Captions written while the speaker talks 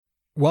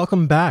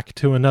Welcome back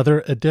to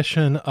another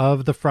edition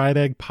of the Fried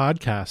Egg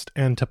Podcast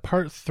and to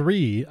part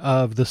 3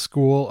 of the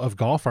School of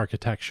Golf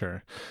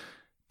Architecture.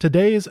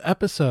 Today's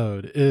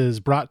episode is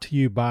brought to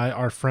you by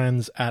our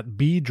friends at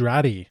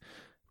Bedrati.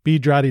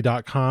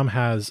 Bedrati.com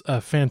has a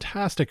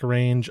fantastic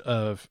range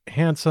of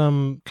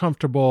handsome,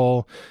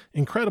 comfortable,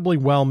 incredibly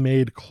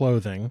well-made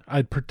clothing.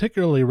 I'd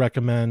particularly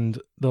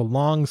recommend the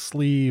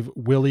long-sleeve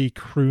Willie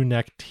crew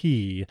neck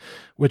tee,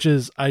 which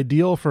is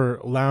ideal for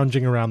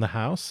lounging around the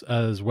house,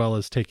 as well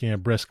as taking a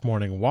brisk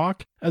morning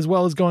walk, as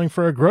well as going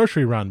for a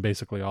grocery run,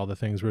 basically all the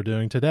things we're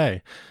doing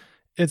today.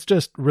 It's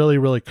just really,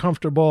 really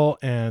comfortable,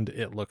 and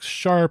it looks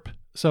sharp,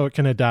 so it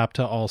can adapt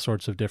to all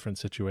sorts of different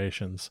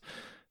situations.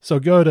 So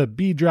go to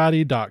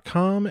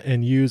bedrati.com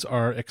and use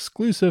our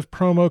exclusive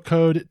promo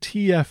code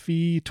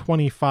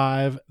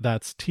TFE25,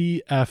 that's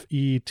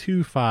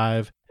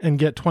TFE25, and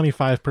get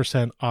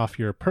 25% off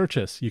your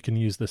purchase. You can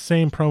use the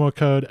same promo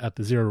code at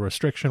the Zero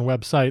Restriction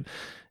website.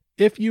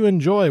 If you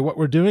enjoy what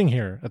we're doing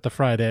here at the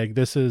Fried Egg,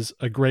 this is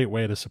a great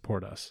way to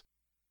support us.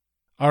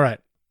 All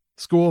right,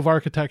 School of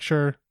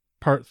Architecture,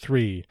 Part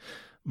 3.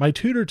 My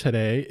tutor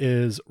today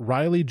is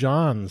Riley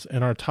Johns,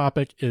 and our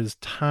topic is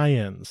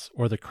tie-ins,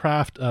 or the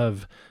craft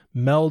of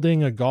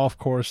melding a golf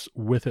course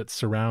with its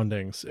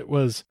surroundings. It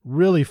was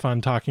really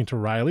fun talking to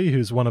Riley,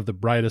 who's one of the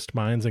brightest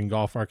minds in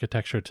golf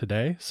architecture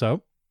today,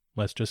 so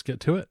let's just get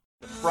to it.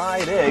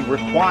 Fried egg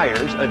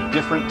requires a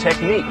different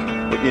technique.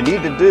 What you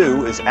need to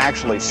do is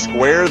actually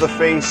square the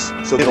face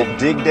so it'll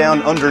dig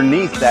down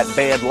underneath that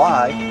bad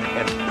lie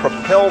and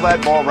propel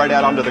that ball right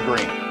out onto the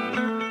green.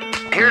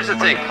 Here's the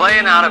thing,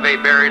 playing out of a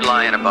buried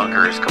lie in a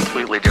bunker is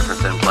completely different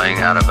than playing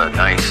out of a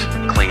nice,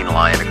 clean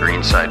lie in a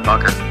greenside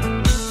bunker.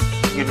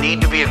 You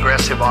need to be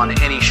aggressive on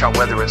any shot,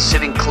 whether it's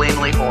sitting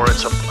cleanly or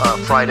it's a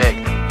fried egg.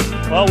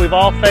 Well, we've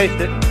all faced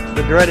it,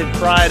 the dreaded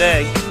fried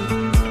egg.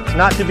 It's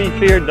not to be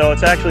feared, though.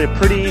 It's actually a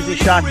pretty easy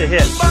shot to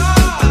hit.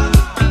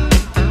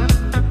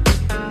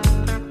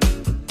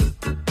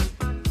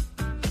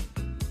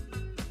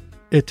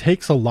 It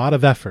takes a lot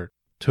of effort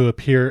to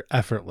appear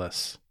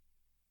effortless.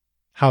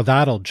 How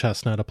that old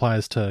chestnut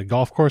applies to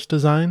golf course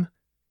design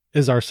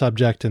is our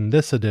subject in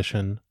this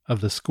edition of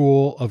the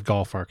School of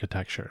Golf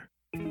Architecture.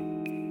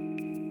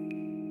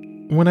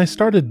 When I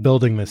started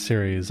building this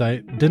series, I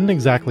didn't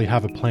exactly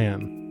have a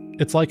plan.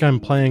 It's like I'm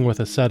playing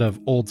with a set of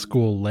old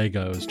school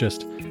Legos,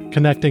 just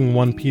connecting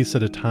one piece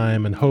at a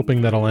time and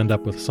hoping that I'll end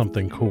up with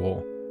something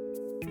cool.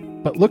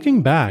 But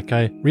looking back,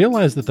 I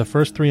realized that the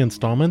first 3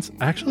 installments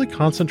actually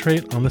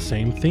concentrate on the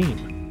same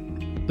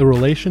theme: the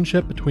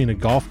relationship between a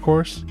golf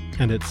course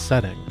and its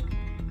setting.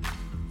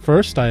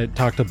 First, I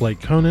talked to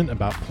Blake Conant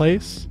about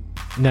place.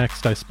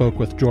 Next, I spoke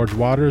with George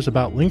Waters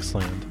about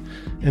Linksland.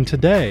 And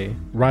today,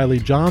 Riley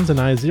Johns and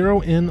I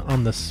zero in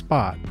on the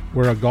spot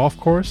where a golf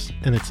course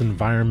and its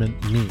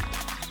environment meet.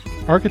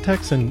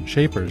 Architects and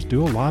shapers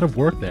do a lot of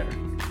work there.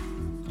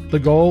 The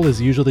goal is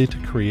usually to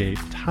create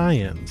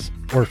tie-ins,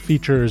 or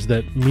features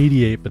that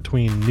mediate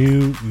between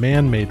new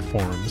man-made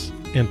forms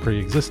and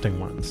pre-existing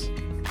ones.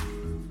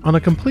 On a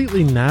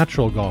completely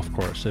natural golf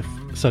course, if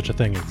such a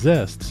thing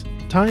exists,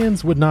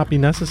 tie-ins would not be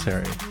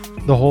necessary.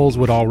 The holes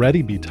would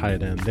already be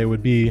tied in. They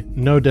would be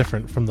no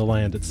different from the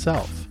land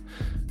itself.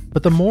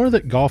 But the more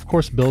that golf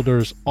course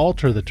builders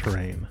alter the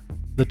terrain,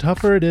 the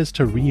tougher it is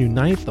to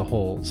reunite the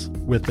holes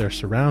with their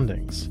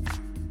surroundings.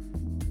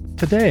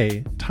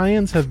 Today,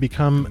 tie-ins have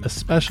become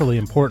especially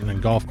important in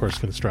golf course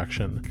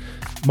construction.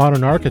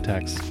 Modern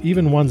architects,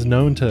 even ones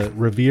known to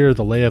revere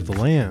the lay of the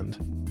land,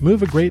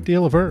 move a great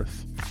deal of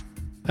earth.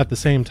 At the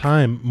same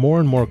time, more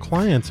and more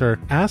clients are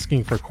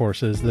asking for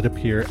courses that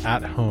appear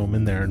at home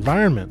in their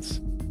environments.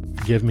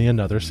 Give me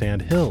another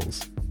Sand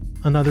Hills,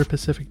 another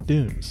Pacific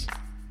Dunes.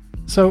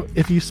 So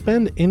if you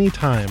spend any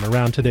time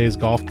around today's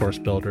golf course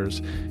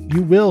builders,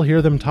 you will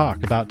hear them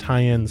talk about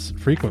tie-ins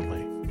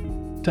frequently.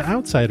 To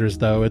outsiders,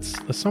 though, it's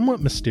a somewhat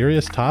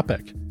mysterious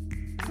topic.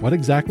 What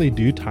exactly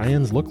do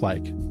tie-ins look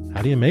like?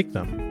 How do you make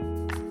them?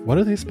 What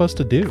are they supposed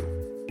to do?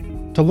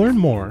 To learn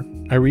more,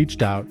 I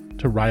reached out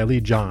to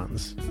Riley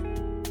Johns.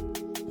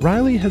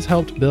 Riley has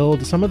helped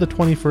build some of the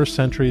 21st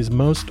century's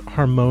most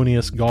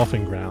harmonious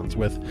golfing grounds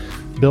with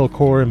Bill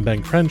Coore and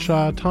Ben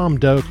Crenshaw, Tom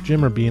Doak, Jim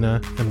Urbina,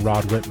 and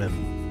Rod Whitman.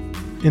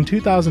 In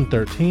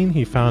 2013,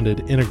 he founded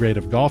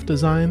Integrative Golf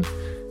Design,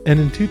 and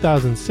in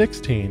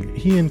 2016,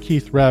 he and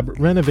Keith Rebb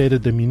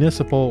renovated the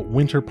municipal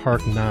Winter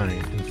Park 9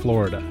 in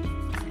Florida.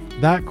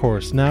 That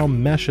course now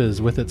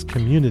meshes with its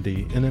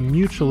community in a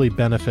mutually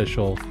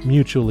beneficial,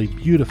 mutually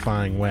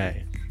beautifying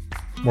way.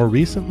 More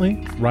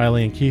recently,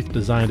 Riley and Keith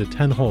designed a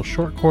 10-hole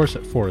short course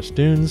at Forest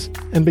Dunes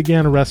and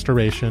began a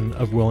restoration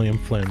of William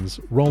Flynn's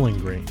Rolling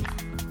Green.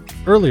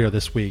 Earlier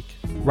this week,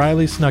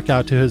 Riley snuck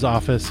out to his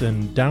office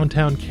in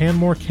downtown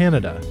Canmore,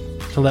 Canada,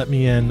 to let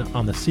me in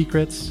on the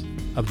secrets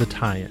of the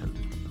tie-in.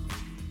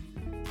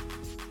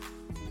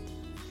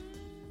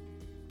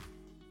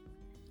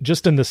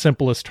 Just in the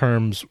simplest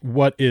terms,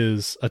 what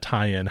is a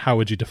tie-in? How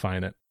would you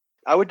define it?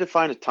 I would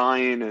define a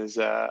tie-in as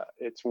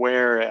it's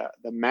where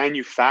the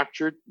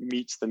manufactured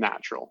meets the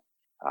natural,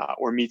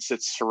 or meets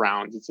its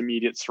surrounds, its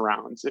immediate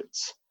surrounds.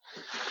 It's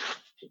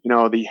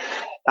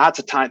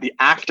the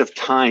act of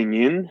tying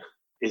in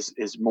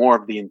is more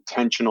of the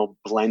intentional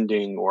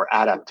blending or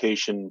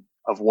adaptation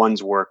of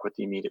one's work with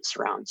the immediate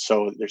surrounds.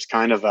 So there's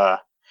kind of an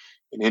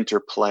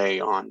interplay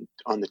on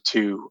the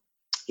two.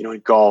 In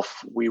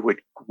golf, we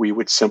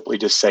would simply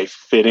just say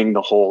fitting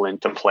the hole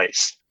into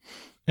place.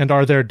 And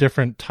are there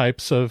different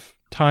types of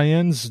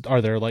tie-ins?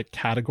 Are there like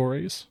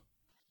categories?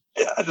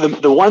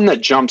 The one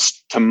that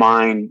jumps to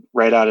mind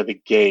right out of the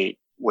gate,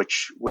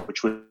 which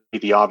would be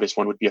the obvious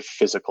one, would be a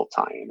physical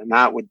tie-in, and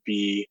that would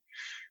be,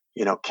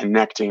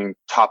 connecting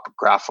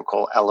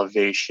topographical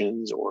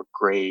elevations or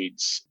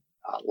grades,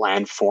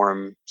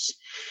 landforms,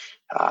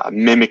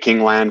 mimicking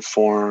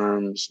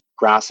landforms,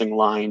 grassing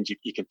lines.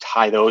 You can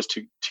tie those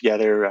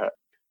together.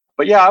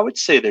 But yeah, I would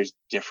say there's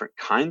different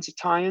kinds of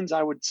tie-ins.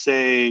 I would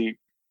say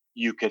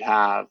you could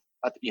have,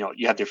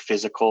 you have your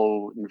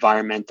physical,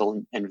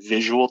 environmental, and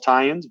visual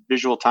tie-ins.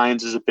 Visual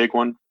tie-ins is a big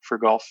one for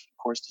golf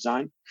course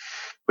design.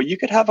 But you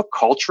could have a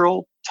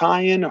cultural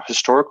tie-in, a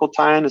historical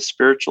tie-in, a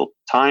spiritual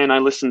tie-in. I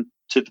listened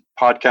to the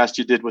podcast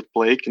you did with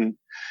Blake, and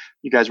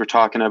you guys were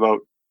talking about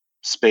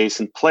space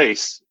and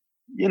place.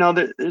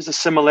 There's a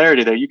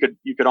similarity there. You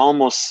could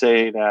almost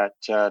say that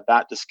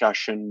that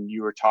discussion,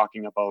 you were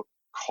talking about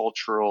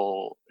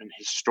cultural and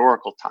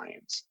historical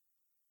tie-ins.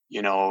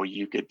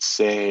 You could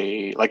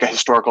say like a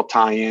historical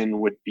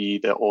tie-in would be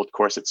the old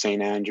course at St.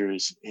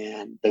 Andrews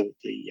and the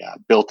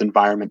built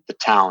environment, the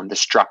town, the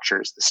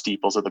structures, the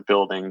steeples of the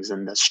buildings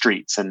and the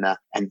streets and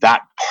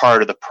that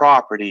part of the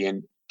property,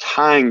 and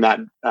tying that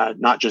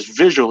not just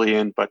visually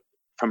in, but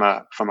from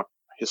a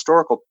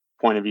historical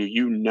point of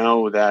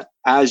view. That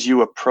as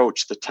you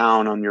approach the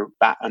town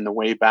on the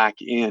way back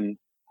in,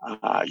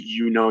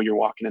 you're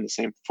walking in the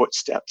same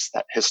footsteps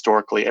that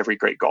historically every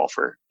great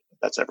golfer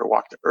that's ever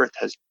walked the earth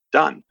has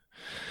done.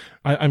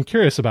 I'm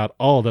curious about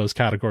all those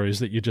categories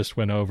that you just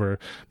went over,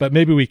 but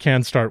maybe we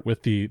can start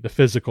with the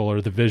physical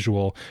or the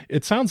visual.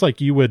 It sounds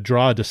like you would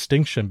draw a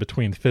distinction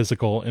between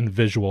physical and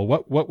visual.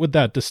 What would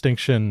that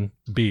distinction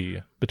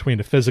be between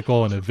a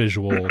physical and a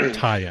visual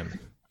tie-in?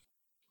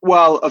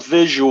 Well, a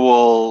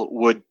visual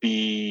would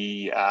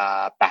be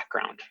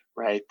background,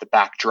 right? The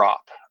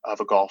backdrop of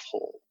a golf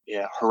hole.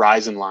 Yeah,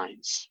 horizon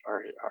lines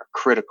are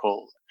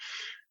critical.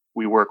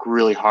 We work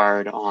really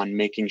hard on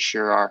making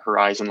sure our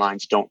horizon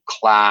lines don't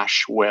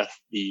clash with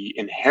the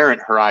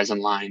inherent horizon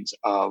lines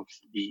of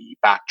the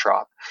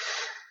backdrop.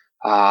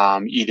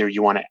 Either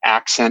you want to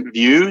accent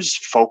views,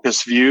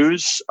 focus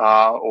views,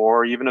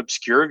 or even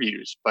obscure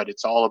views, but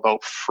it's all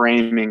about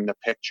framing the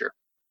picture.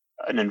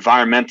 An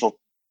environmental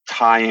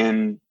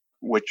tie-in,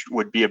 which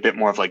would be a bit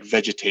more of like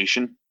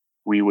vegetation.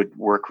 We would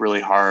work really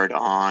hard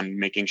on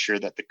making sure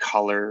that the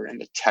color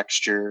and the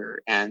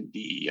texture and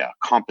the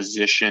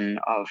composition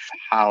of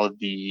how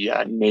the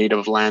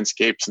native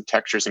landscapes and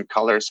textures and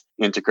colors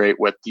integrate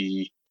with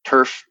the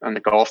turf and the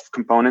golf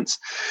components.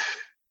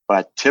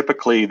 But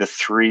typically the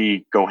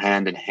three go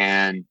hand in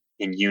hand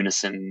in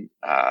unison,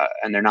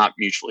 and they're not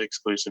mutually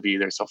exclusive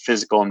either. So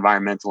physical,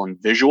 environmental,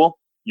 and visual,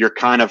 you're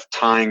kind of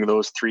tying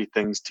those three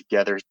things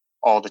together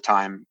all the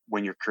time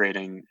when you're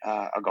creating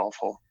a golf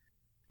hole.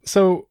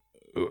 So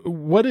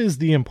what is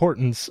the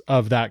importance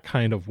of that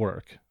kind of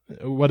work?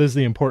 What is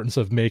the importance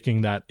of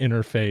making that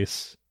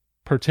interface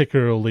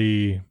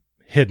particularly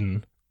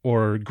hidden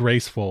or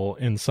graceful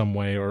in some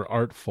way or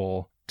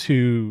artful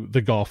to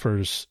the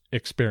golfer's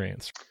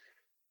experience?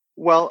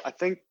 Well, I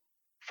think,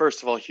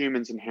 first of all,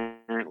 humans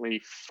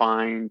inherently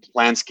find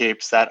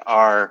landscapes that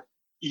are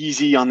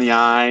easy on the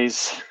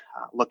eyes,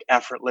 look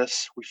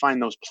effortless. We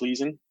find those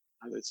pleasing.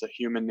 It's a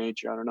human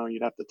nature. I don't know.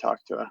 You'd have to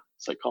talk to a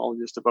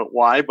psychologist about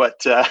why,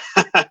 but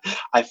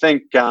I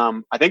think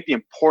the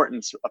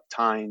importance of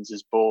tie-ins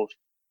is both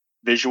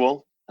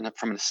visual and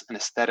from an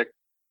aesthetic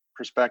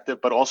perspective,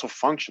 but also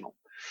functional.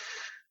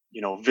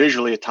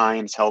 Visually, a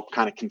tie-ins help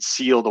kind of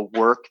conceal the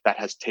work that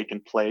has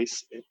taken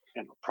place.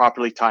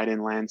 Properly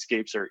tied-in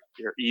landscapes are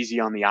easy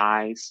on the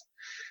eyes.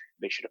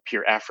 They should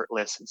appear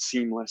effortless and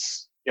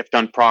seamless. If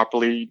done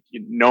properly,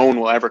 no one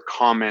will ever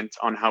comment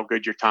on how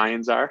good your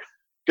tie-ins are,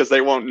 because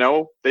they won't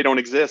know. They don't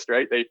exist,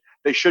 right?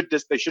 They should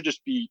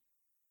just be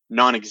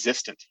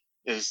non-existent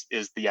is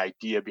the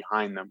idea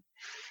behind them.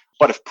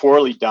 But if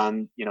poorly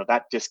done,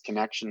 that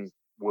disconnection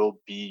will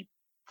be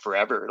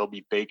forever. It'll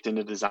be baked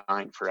into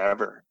design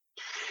forever.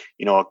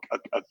 A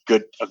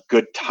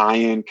good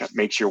tie-in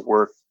makes your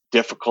work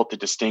difficult to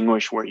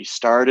distinguish where you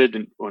started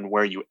and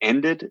where you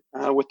ended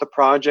with the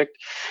project.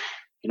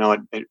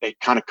 It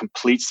kind of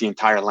completes the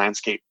entire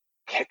landscape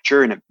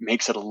picture, and it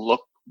makes it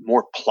look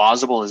more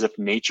plausible, as if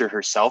nature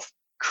herself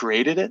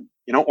created it,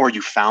 or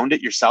you found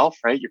it yourself,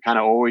 right? You're kind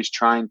of always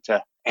trying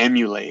to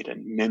emulate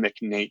and mimic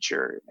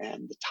nature,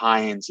 and the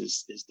tie-ins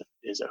is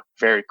a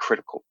very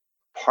critical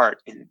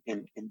part in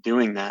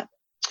doing that.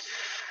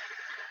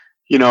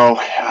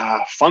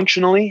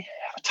 Functionally,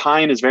 a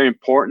tie-in is very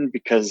important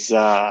because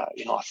a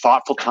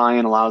thoughtful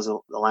tie-in allows the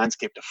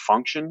landscape to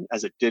function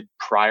as it did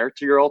prior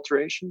to your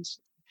alterations.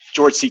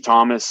 George C.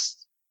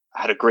 Thomas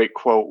had a great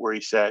quote where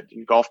he said,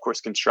 "In golf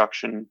course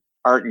construction,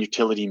 art and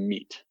utility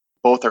meet.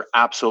 both are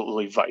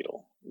absolutely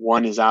vital.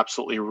 One is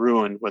absolutely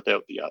ruined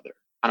without the other.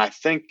 And I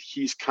think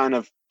he's kind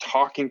of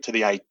talking to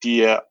the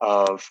idea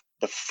of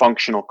the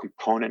functional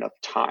component of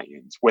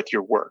tie-ins with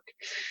your work.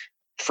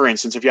 For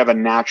instance, if you have a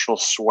natural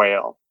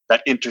swale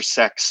that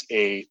intersects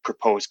a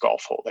proposed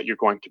golf hole that you're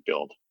going to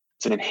build,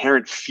 it's an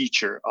inherent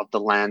feature of the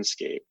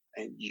landscape.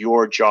 And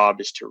your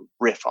job is to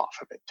riff off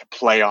of it, to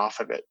play off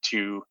of it,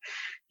 to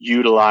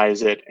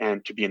utilize it,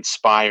 and to be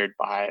inspired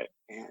by it.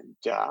 And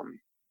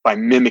by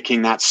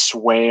mimicking that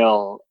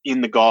swale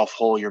in the golf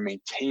hole, you're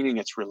maintaining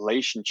its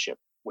relationship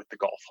with the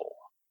golf hole.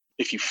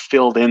 If you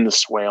filled in the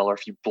swale, or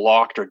if you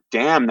blocked or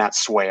dammed that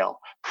swale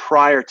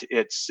prior to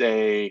it,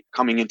 say,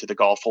 coming into the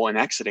golf hole and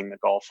exiting the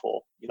golf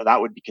hole,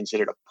 that would be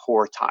considered a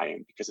poor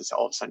tie-in, because it's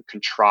all of a sudden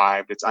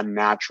contrived, it's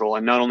unnatural.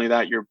 And not only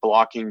that, you're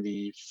blocking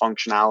the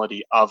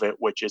functionality of it,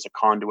 which is a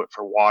conduit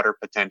for water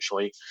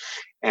potentially,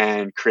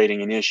 and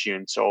creating an issue.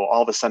 And so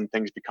all of a sudden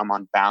things become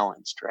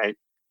unbalanced, right?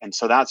 And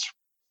so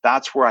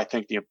that's where I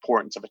think the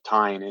importance of a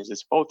tie-in is.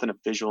 It's both in a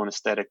visual and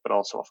aesthetic, but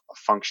also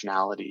a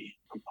functionality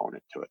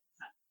component to it.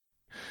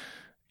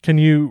 Can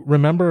you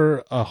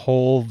remember a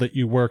hole that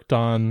you worked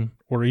on,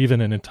 or even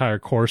an entire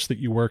course that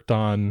you worked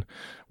on,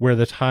 where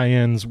the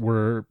tie-ins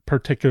were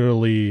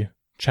particularly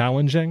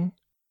challenging?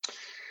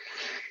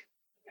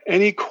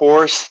 Any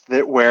course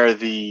where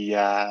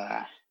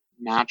the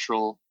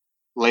natural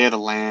lay of the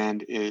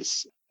land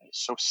is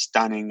so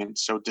stunning and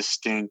so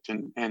distinct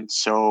and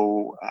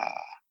so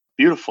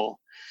beautiful,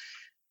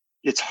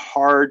 it's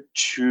hard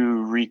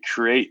to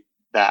recreate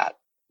that.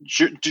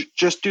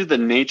 Just due to the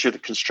nature of the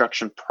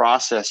construction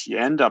process, you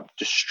end up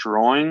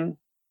destroying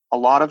a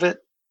lot of it.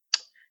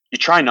 You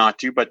try not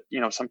to, but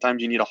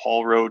sometimes you need a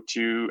haul road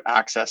to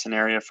access an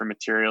area for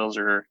materials,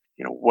 or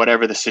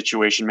whatever the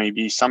situation may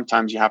be.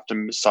 Sometimes you have to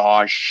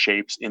massage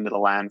shapes into the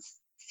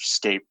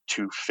landscape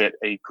to fit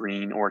a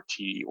green or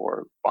tee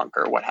or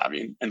bunker, what have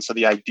you. And so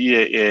the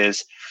idea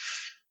is,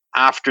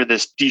 after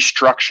this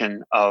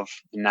destruction of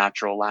the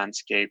natural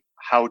landscape,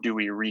 how do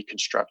we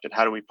reconstruct it?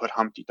 How do we put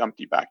Humpty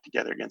Dumpty back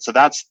together again? So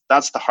that's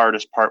the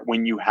hardest part,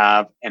 when you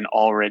have an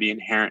already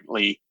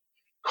inherently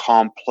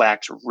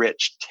complex,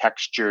 rich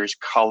textures,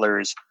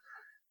 colors,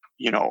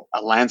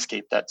 a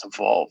landscape that's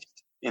evolved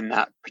in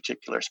that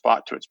particular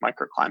spot to its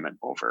microclimate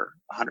over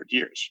 100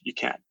 years. You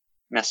can't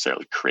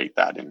necessarily create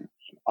that in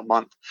a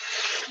month.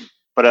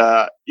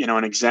 But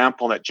an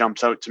example that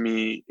jumps out to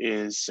me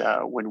is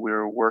when we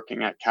were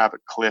working at Cabot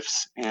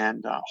Cliffs,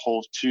 and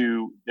hole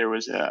 2, there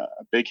was a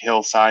big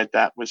hillside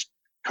that was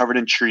covered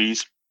in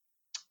trees,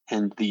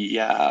 and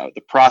the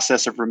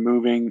process of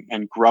removing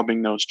and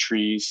grubbing those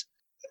trees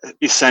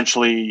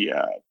essentially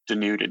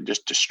denuded and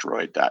just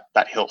destroyed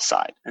that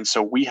hillside. And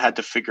so we had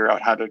to figure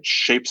out how to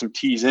shape some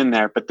tees in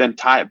there, but then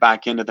tie it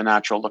back into the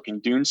natural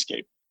looking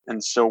dunescape.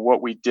 And so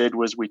what we did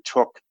was we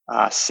took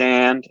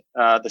sand,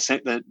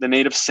 the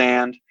native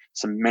sand,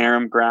 some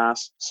marram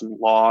grass, some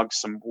logs,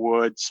 some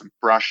wood, some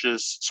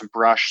brushes,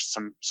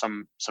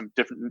 some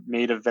different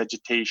native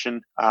vegetation.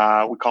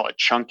 We call it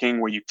chunking,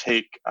 where you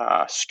take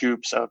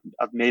scoops of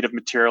native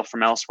material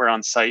from elsewhere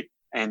on site,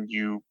 and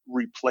you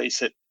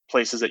replace it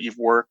places that you've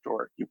worked,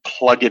 or you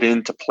plug it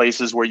into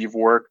places where you've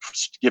worked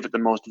to give it the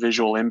most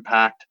visual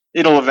impact.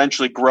 It'll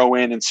eventually grow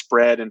in and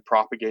spread and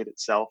propagate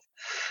itself.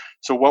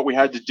 So what we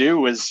had to do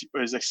was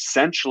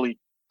essentially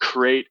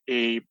create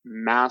a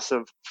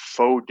massive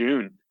faux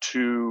dune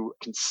to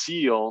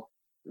conceal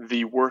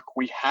the work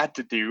we had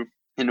to do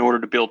in order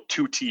to build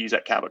 2 tees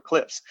at Cabot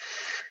Cliffs.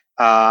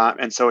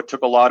 And so it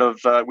took a lot of,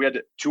 we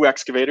had 2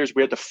 excavators.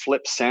 We had to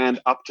flip sand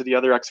up to the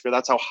other excavator.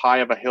 That's how high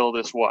of a hill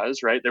this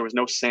was, right? There was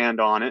no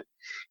sand on it.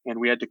 And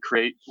we had to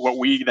create what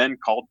we then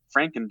called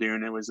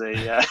Frankendune. It was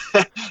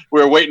we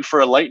were waiting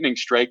for a lightning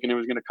strike, and it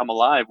was going to come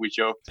alive, we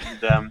joked.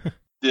 And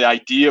the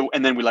idea,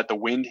 and then we let the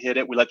wind hit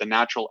it. We let the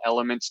natural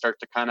elements start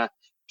to kind of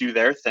do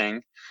their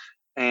thing.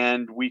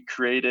 And we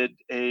created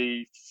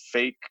a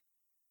fake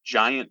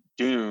giant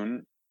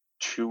dune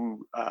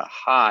to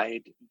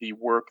hide the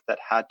work that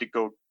had to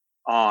go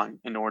on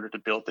in order to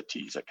build the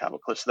tees at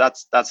Cabot Cliffs. So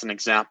that's an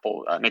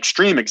example, an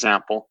extreme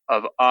example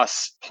of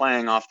us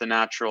playing off the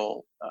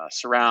natural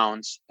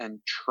surrounds and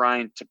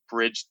trying to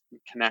bridge and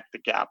connect the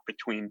gap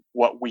between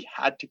what we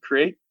had to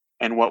create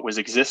and what was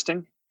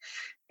existing.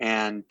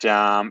 And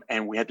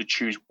we had to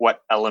choose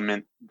what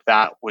element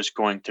that was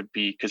going to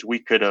be, because we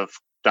could have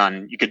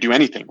you could do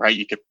anything, right?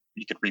 You could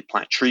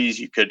replant trees.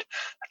 You could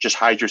just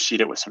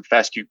hydroseed it with some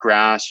fescue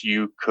grass.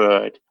 You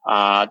could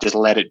just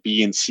let it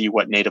be and see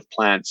what native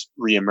plants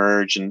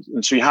reemerge.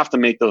 And so you have to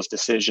make those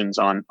decisions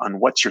on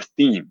what's your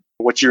theme,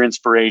 what's your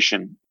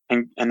inspiration,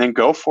 and then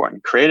go for it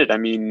and create it. I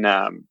mean,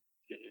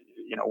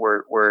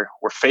 we're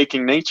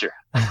faking nature.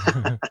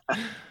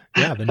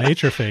 Yeah, the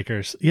nature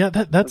fakers. Yeah,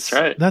 that's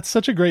right. That's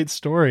such a great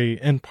story.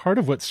 And part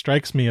of what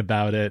strikes me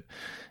about it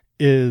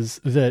is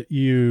that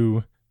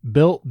you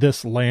built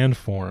this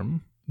landform,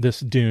 this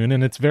dune,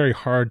 and it's very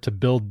hard to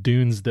build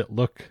dunes that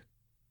look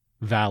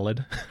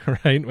valid,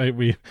 right?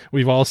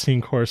 We've all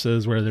seen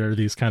courses where there are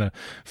these kind of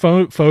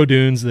faux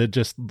dunes that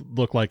just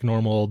look like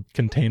normal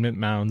containment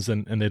mounds,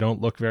 and they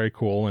don't look very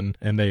cool,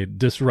 and they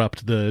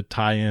disrupt the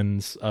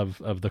tie-ins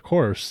of the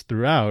course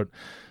throughout.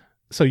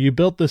 So you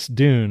built this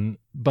dune,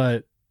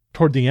 but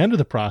toward the end of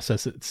the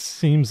process, it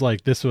seems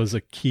like this was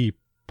a key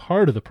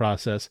part of the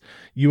process.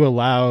 You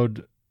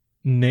allowed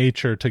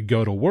nature to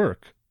go to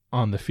work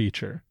on the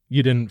feature.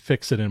 You didn't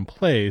fix it in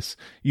place.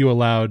 You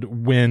allowed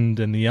wind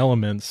and the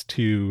elements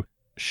to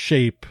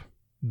shape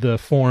the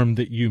form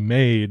that you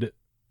made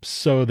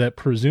so that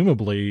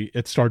presumably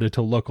it started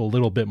to look a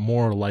little bit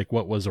more like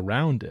what was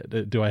around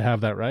it. Do I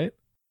have that right?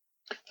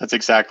 That's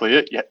exactly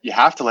it. You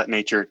have to let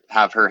nature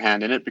have her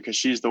hand in it, because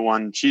she's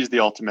the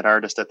ultimate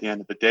artist at the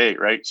end of the day,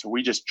 right? So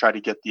we just try to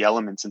get the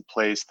elements in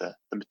place, the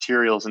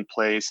materials in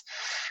place,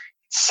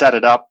 set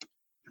it up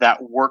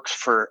that works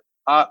for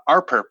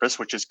our purpose,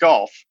 which is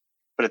golf.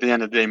 But at the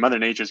end of the day, Mother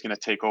Nature is going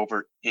to take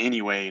over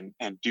anyway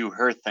and do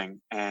her thing.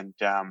 And,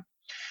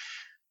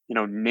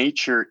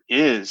 nature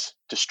is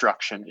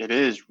destruction. It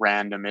is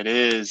random. It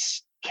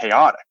is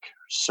chaotic.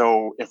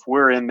 So if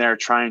we're in there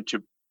trying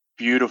to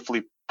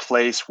beautifully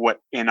place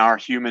what in our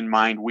human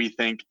mind we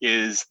think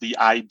is the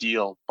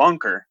ideal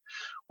bunker,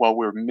 well,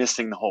 we're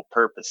missing the whole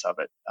purpose of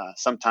it.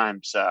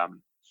 Sometimes,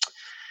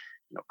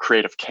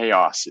 creative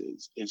chaos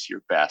is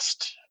your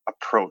best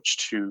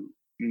approach to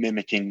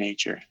mimicking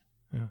nature.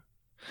 Yeah.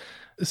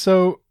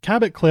 So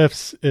Cabot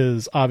Cliffs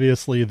is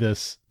obviously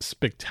this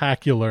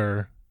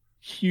spectacular,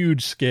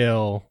 huge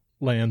scale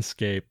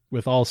landscape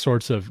with all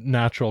sorts of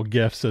natural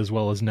gifts as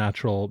well as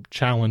natural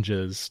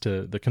challenges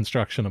to the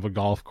construction of a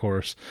golf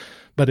course.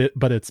 But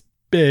it's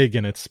big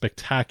and it's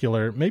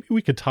spectacular. Maybe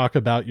we could talk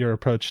about your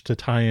approach to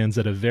tie-ins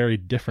at a very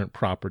different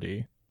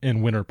property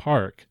in Winter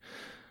Park,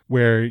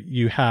 where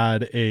you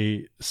had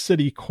a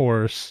city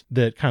course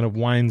that kind of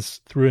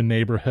winds through a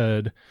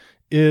neighborhood,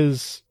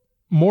 is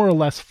more or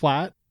less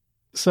flat.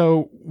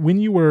 So when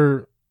you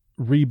were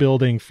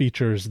rebuilding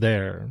features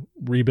there,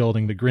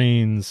 rebuilding the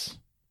greens,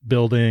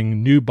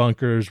 building new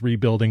bunkers,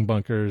 rebuilding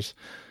bunkers,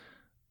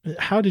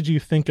 how did you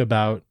think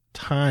about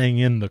tying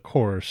in the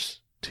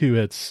course to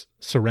its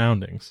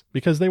surroundings?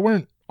 Because they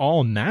weren't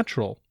all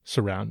natural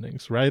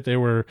surroundings, right?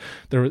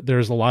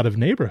 There's a lot of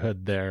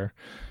neighborhood there.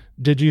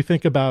 Did you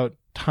think about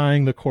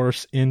tying the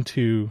course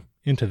into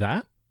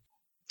that?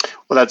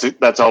 Well,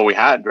 that's all we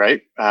had,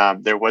 right?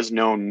 There was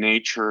no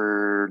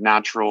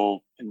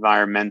natural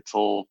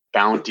environmental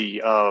bounty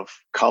of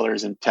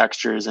colors and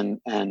textures and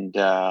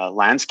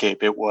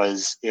landscape. It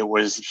was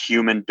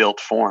human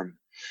built form.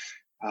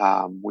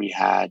 We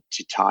had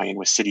to tie in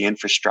with city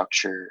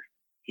infrastructure.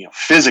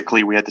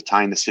 Physically, we had to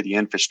tie in the city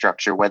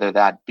infrastructure, whether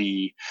that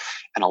be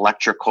an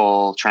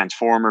electrical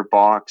transformer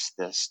box,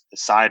 the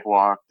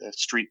sidewalk, the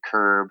street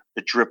curb,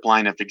 the drip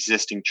line of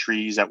existing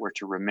trees that were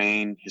to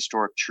remain,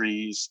 historic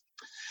trees.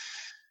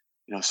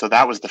 So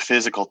that was the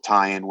physical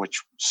tie-in,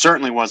 which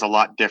certainly was a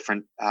lot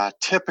different.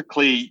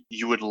 Typically,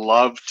 you would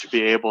love to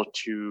be able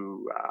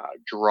to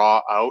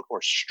draw out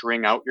or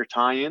string out your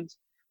tie-ins.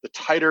 The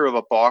tighter of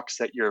a box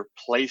that you're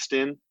placed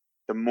in,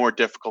 the more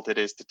difficult it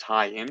is to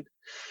tie in.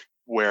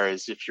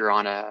 Whereas if you're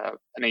on an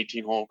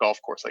 18-hole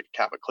golf course like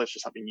Cabot Cliffs or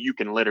something, you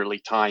can literally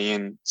tie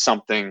in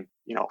something,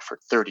 for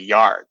 30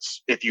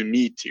 yards if you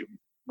need to.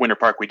 Winter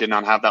Park, we did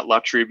not have that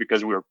luxury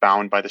because we were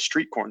bound by the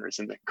street corners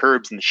and the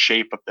curbs and the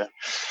shape of the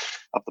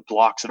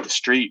blocks of the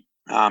street.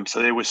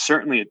 So there was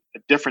certainly a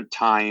different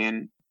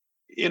tie-in.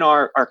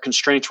 Our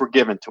constraints were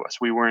given to us.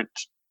 We weren't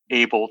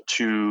able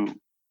to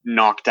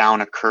knock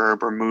down a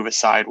curb or move a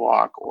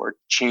sidewalk or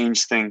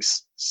change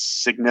things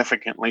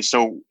significantly.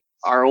 So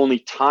our only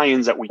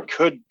tie-ins that we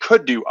could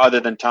do, other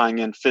than tying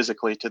in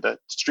physically to the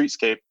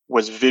streetscape,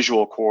 was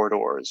visual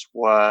corridors,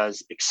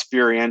 was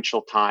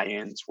experiential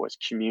tie-ins, was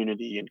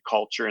community and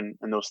culture, and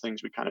those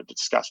things we kind of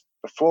discussed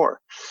before.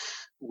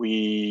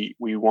 We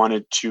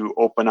wanted to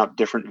open up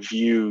different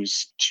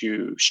views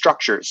to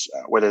structures,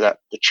 whether that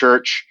the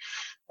church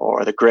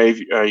or the grave,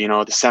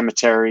 the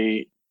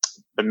cemetery,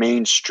 the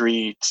main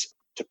street,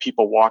 to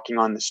people walking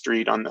on the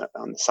street, on the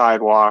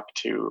sidewalk,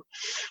 to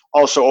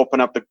also open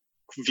up the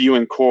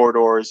viewing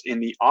corridors in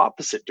the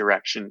opposite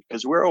direction,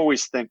 because we're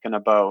always thinking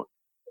about,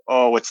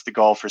 what's the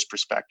golfer's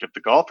perspective?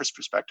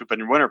 But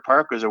in Winter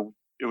Park,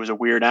 it was a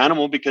weird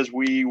animal, because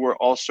we were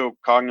also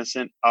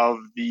cognizant of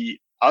the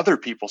other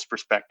people's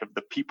perspective,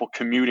 the people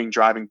commuting,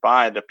 driving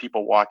by, the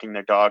people walking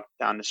their dog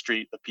down the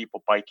street, the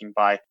people biking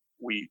by.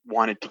 We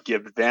wanted to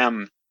give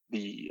them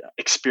the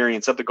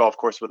experience of the golf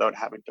course without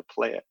having to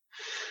play it.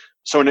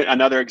 So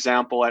another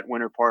example at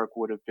Winter Park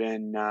would have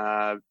been,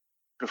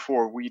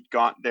 before we'd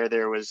got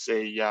there was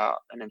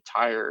an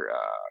entire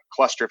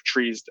cluster of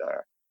trees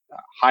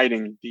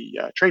hiding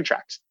the train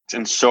tracks.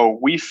 And so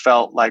we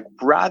felt like,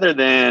 rather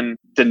than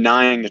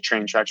denying the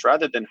train tracks,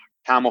 rather than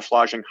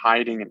camouflaging,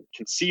 hiding, and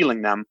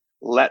concealing them,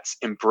 let's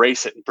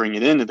embrace it and bring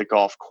it into the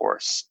golf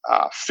course,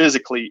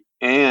 physically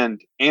and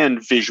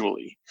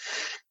visually.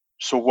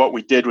 So what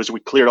we did was we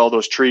cleared all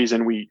those trees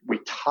and we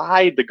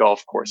tied the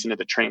golf course into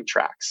the train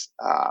tracks,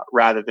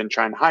 rather than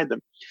trying to hide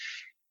them.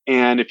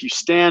 And if you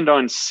stand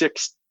on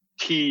 6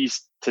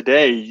 tees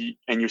today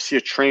and you see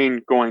a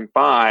train going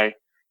by,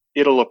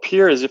 it'll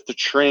appear as if the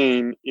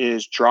train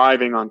is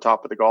driving on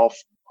top of the golf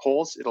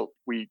holes.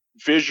 We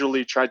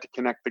visually tried to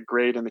connect the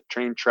grade and the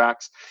train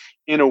tracks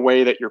in a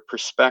way that your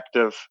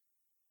perspective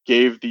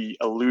gave the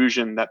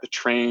illusion that the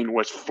train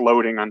was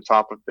floating on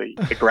top of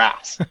the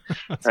grass.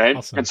 Right.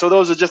 Awesome. And so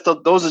those are just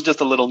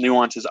the little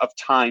nuances of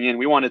tying in.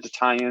 We wanted to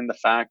tie in the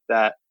fact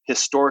that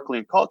historically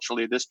and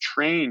culturally, this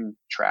train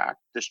track,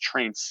 this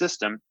train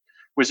system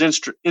was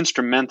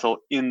instrumental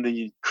in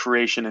the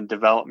creation and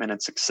development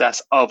and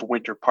success of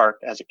Winter Park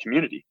as a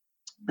community.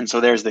 And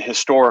so there's the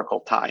historical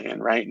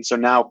tie-in, right? And so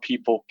now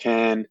people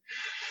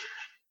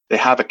they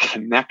have a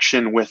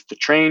connection with the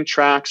train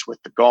tracks, with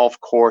the golf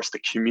course, the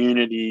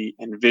community,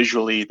 and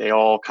visually they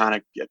all kind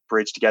of get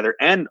bridged together.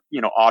 And,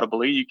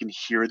 audibly, you can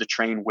hear the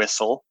train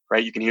whistle,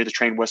 right? You can hear the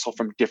train whistle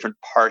from different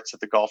parts of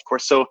the golf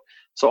course. So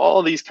all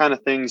of these kind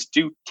of things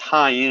do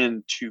tie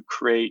in to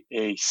create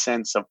a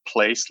sense of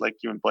place, like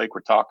you and Blake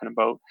were talking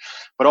about,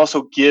 but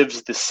also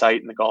gives the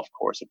site and the golf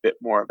course a bit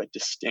more of a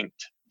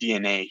distinct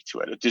DNA to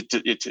it.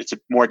 It's a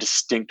more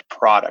distinct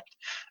product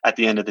at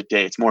the end of the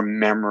day. It's more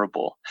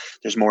memorable.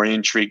 There's more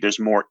intrigue. There's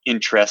more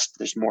interest.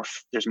 There's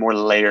more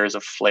layers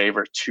of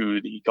flavor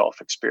to the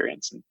golf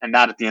experience. And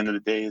that at the end of the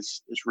day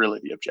is really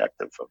the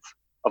objective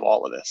of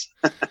all of this.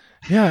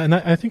 Yeah, and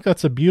I think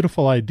that's a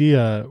beautiful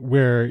idea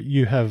where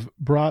you have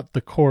brought the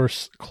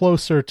course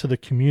closer to the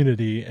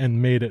community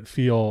and made it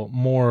feel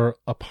more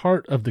a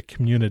part of the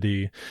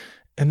community.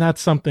 And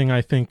that's something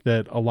I think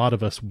that a lot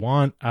of us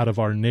want out of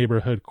our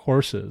neighborhood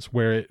courses,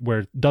 where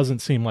it doesn't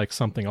seem like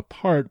something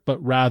apart,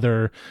 but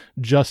rather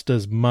just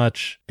as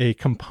much a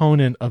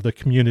component of the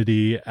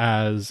community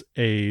as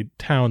a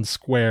town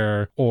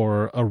square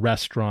or a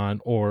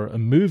restaurant or a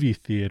movie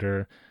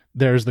theater.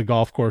 There's the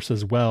golf course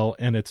as well,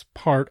 and it's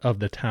part of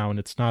the town.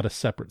 It's not a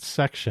separate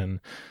section.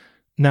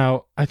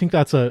 Now, I think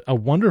that's a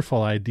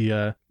wonderful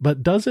idea,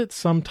 but does it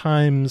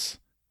sometimes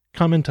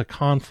come into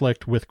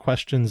conflict with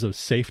questions of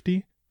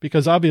safety?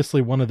 Because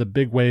obviously one of the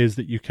big ways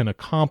that you can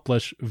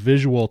accomplish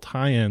visual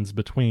tie-ins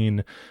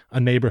between a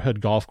neighborhood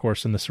golf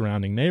course and the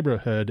surrounding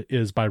neighborhood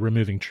is by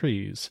removing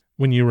trees.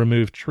 When you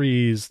remove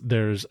trees,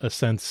 there's a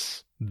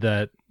sense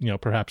that,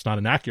 perhaps not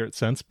an accurate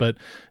sense, but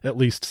at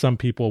least some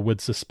people would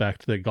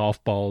suspect that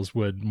golf balls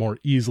would more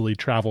easily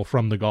travel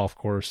from the golf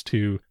course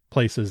to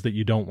places that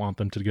you don't want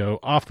them to go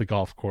off the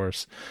golf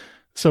course.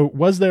 So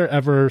was there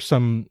ever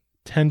some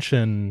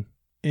tension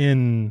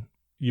in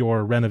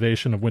your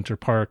renovation of Winter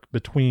Park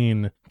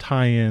between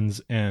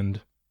tie-ins and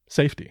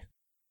safety?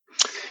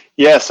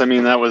 Yes,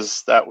 that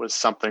was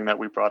something that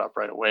we brought up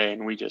right away,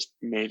 and we just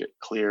made it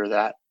clear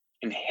that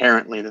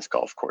inherently this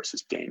golf course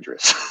is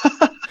dangerous.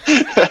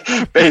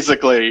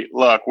 Basically,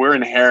 look, we're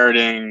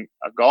inheriting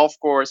a golf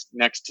course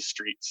next to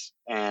streets,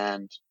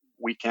 and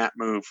we can't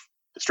move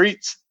the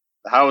streets,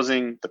 the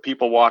housing, the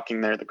people walking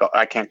there.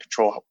 I can't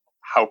control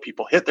how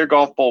people hit their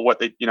golf ball,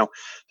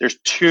 there's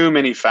too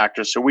many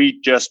factors. So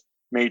we just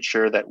made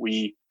sure that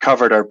we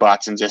covered our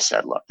butts and just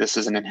said, look, this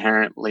is an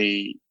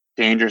inherently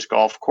dangerous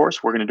golf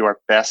course. We're going to do our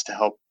best to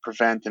help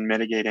prevent and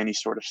mitigate any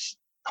sort of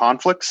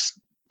conflicts.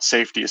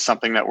 Safety is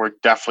something that we're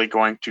definitely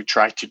going to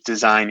try to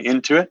design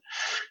into it.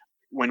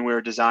 When we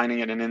were designing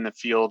it and in the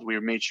field, we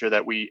made sure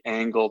that we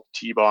angled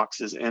tee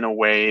boxes in a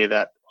way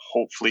that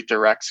hopefully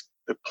directs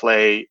the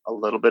play a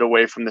little bit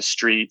away from the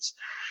streets.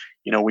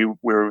 We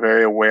were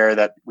very aware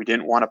that we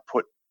didn't want to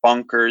put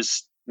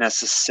bunkers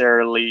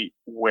necessarily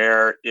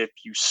where if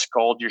you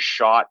sculled your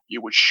shot, you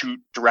would shoot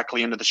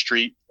directly into the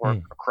street or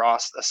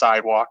across the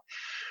sidewalk.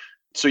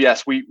 So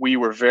yes, we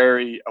were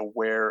very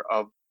aware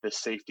of the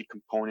safety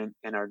component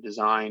in our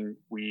design.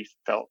 We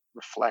felt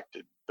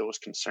reflected those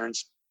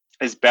concerns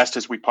as best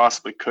as we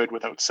possibly could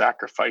without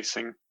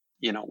sacrificing,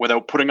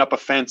 without putting up a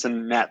fence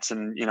and nets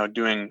and,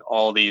 doing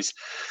all these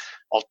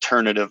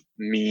alternative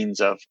means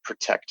of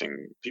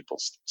protecting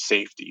people's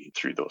safety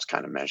through those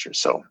kind of measures.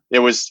 So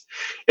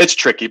it's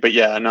tricky, but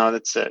yeah, no,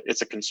 it's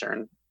a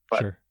concern, but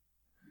sure.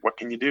 What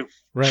can you do?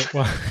 Right.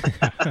 Well,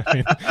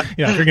 if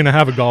you're going to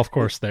have a golf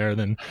course there,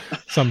 then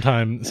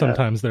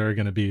sometimes there are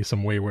going to be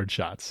some wayward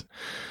shots.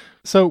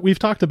 So we've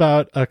talked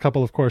about a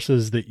couple of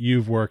courses that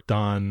you've worked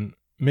on.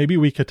 Maybe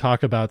we could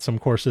talk about some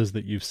courses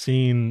that you've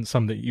seen,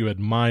 some that you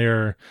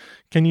admire.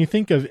 Can you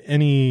think of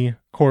any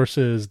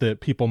courses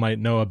that people might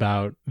know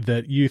about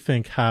that you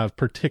think have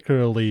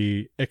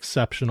particularly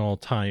exceptional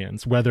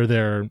tie-ins, whether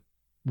they're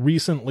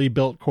recently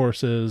built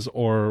courses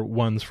or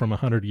ones from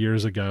 100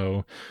 years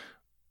ago?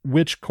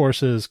 Which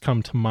courses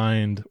come to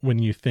mind when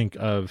you think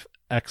of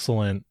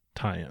excellent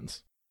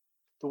tie-ins?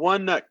 The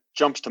one that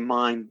jumps to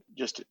mind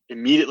just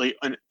immediately,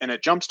 and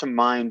it jumps to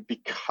mind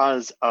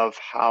because of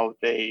how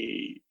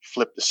they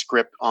flip the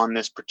script on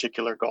this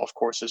particular golf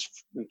courses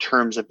in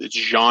terms of its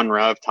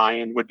genre of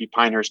tie-in, would be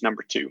Pinehurst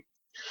number 2.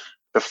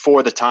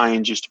 Before the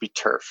tie-ins used to be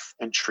turf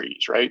and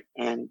trees, right?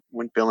 And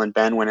when Bill and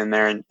Ben went in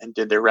there and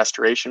did their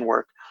restoration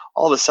work,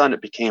 all of a sudden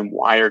it became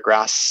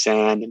wiregrass,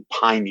 sand, and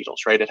pine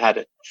needles, right? It had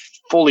a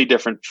fully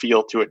different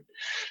feel to it,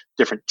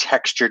 different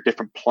texture,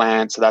 different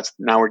plants. So that's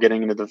now we're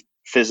getting into the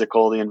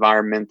physical, the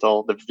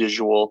environmental, the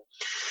visual.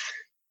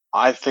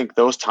 I think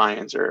those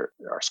tie-ins are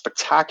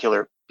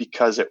spectacular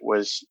because it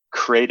was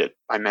created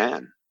by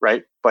man,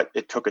 right? But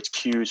it took its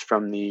cues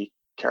from the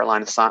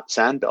Carolina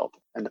Sandbelt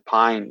and the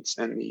pines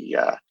and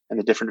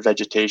the different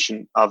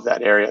vegetation of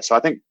that area. So I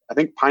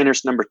think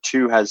Pinehurst number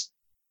 2 has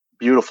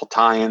beautiful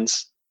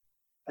tie-ins,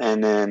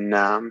 and then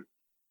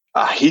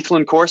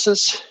Heathland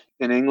courses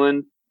in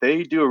England,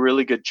 they do a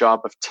really good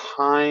job of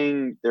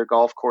tying their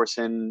golf course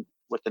in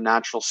with the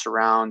natural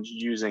surround,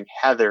 using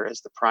heather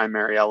as the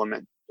primary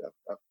element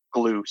of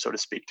glue, so to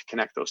speak, to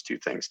connect those two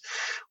things.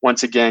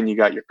 Once again, you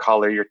got your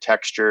color, your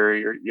texture,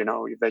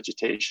 your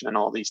vegetation, and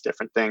all these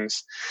different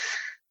things,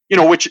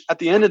 which at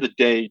the end of the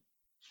day,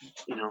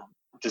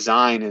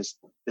 design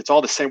it's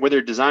all the same, whether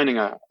you're designing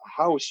a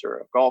house or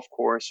a golf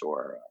course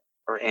or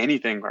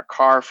anything, or a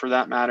car for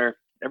that matter.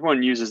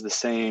 Everyone uses the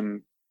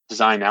same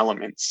design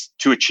elements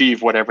to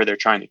achieve whatever they're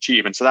trying to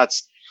achieve. And so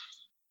that's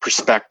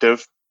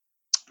perspective,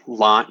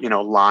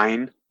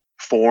 line,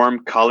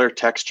 form, color,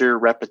 texture,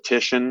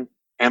 repetition,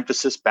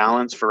 emphasis,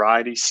 balance,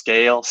 variety,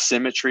 scale,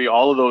 symmetry.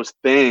 All of those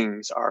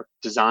things are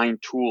design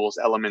tools,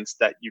 elements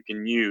that you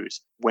can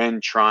use when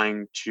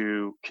trying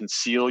to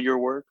conceal your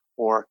work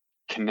or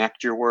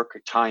connect your work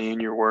or tie in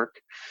your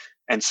work.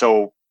 And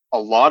so a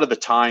lot of the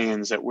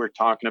tie-ins that we're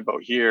talking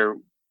about here,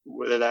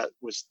 whether that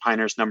was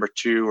Pinehurst number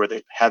 2 or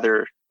the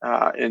heather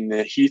in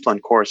the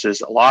Heathland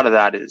courses, a lot of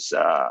that is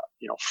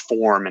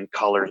form and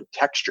color and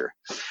texture.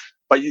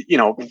 But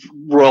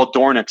Royal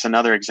Dornoch's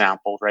another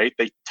example, right?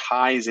 They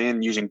ties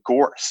in using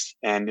gorse,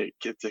 and it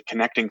gets a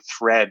connecting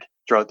thread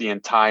throughout the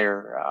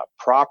entire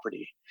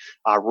property.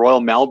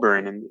 Royal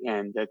Melbourne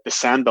and the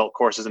Sandbelt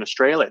courses in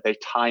Australia, they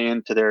tie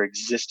into their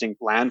existing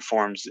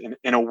landforms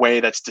in a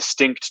way that's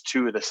distinct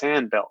to the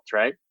Sandbelt,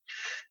 right?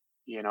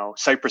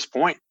 Cypress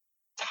Point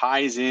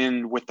ties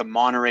in with the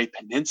Monterey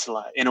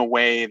Peninsula in a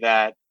way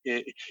that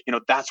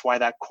that's why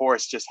that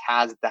course just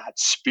has that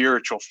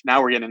spiritual.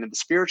 Now we're getting into the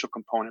spiritual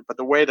component, but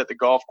the way that the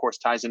golf course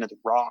ties into the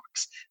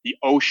rocks, the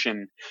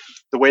ocean,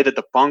 the way that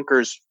the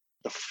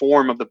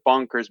form of the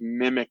bunkers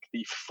mimic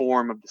the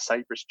form of the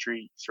cypress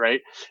trees,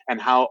 right?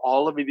 And how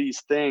all of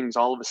these things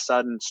all of a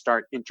sudden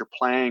start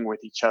interplaying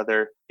with each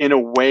other in a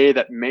way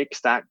that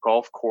makes that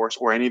golf course,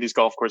 or any of these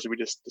golf courses we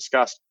just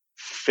discussed,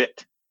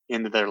 fit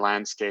into their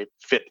landscape,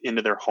 fit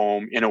into their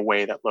home in a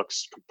way that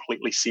looks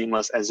completely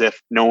seamless, as if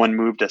no one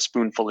moved a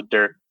spoonful of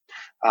dirt.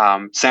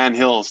 Sand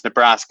Hills,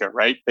 Nebraska,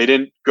 right? They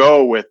didn't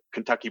go with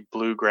Kentucky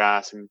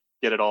bluegrass and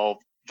get it all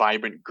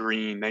vibrant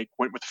green. They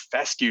went with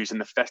fescues, and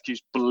the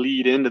fescues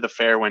bleed into the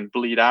fairway and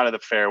bleed out of the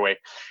fairway.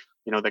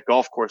 The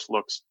golf course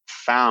looks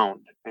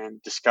found and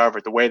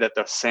discovered. The way that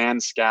the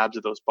sand scabs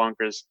of those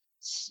bunkers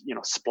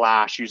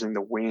splash using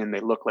the wind, they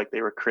look like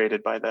they were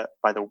created by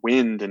the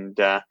wind, and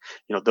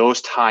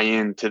those tie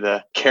into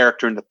the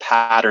character and the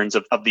patterns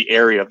of the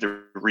area, of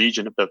the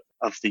region,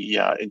 of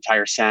the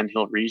entire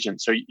Sandhill region.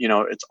 So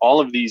it's all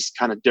of these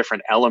kind of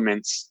different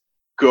elements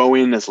go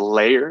in as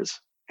layers,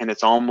 and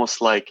it's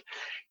almost like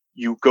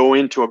you go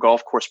into a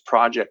golf course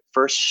project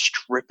first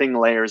stripping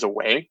layers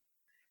away,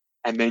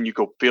 and then you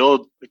go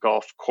build the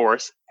golf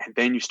course, and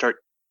then you start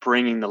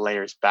bringing the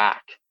layers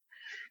back.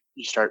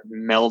 You start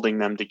melding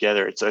them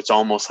together. It's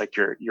almost like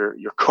you're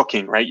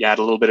cooking, right? You add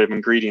a little bit of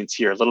ingredients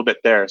here, a little bit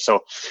there. So,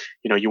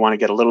 you want to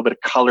get a little bit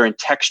of color and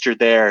texture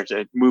there. So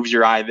it moves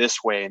your eye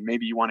this way. And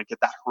maybe you want to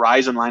get that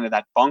horizon line of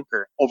that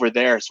bunker over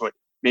there. So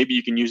maybe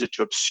you can use it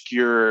to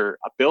obscure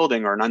a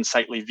building or an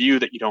unsightly view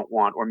that you don't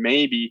want. Or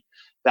maybe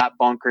that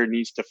bunker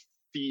needs to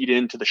feed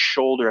into the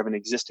shoulder of an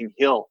existing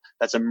hill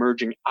that's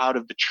emerging out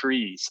of the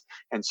trees.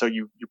 And so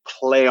you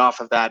play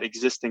off of that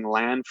existing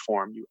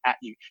landform.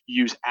 You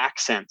use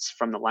accents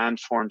from the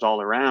landforms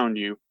all around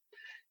you,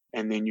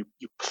 and then you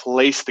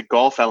place the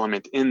golf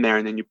element in there,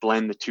 and then you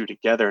blend the two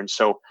together. And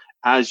so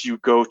as you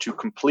go to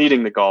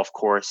completing the golf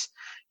course,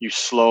 you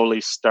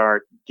slowly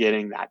start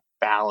getting that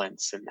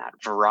balance and that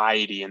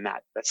variety and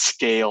that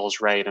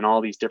scales, right? And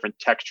all these different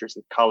textures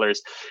and colors.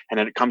 And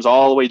then it comes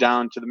all the way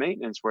down to the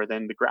maintenance, where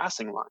then the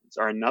grassing lines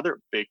are another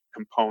big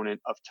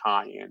component of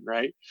tie-in,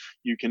 right?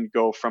 You can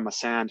go from a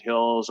Sand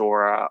Hills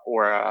or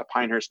a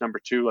Pinehurst number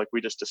 2, like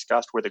we just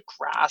discussed, where the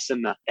grass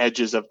and the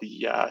edges of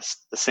the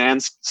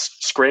sand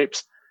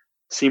scrapes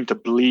seem to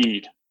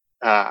bleed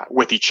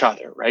with each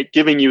other, right?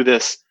 Giving you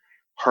this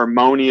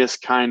harmonious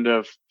kind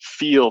of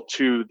feel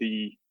to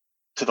the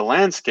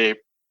landscape,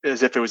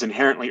 as if it was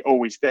inherently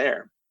always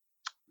there.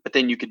 But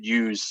then you could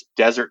use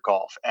desert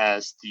golf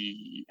as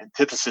the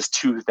antithesis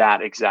to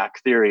that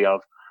exact theory of,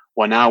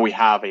 well, now we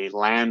have a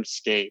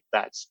landscape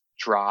that's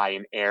dry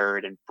and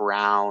arid and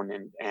brown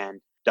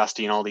and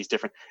dusty and all these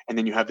different, and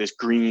then you have this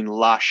green,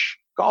 lush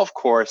golf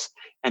course,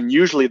 and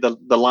usually the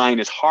line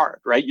is hard,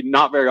 right?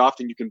 Not very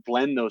often you can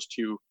blend those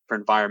two for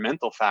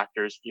environmental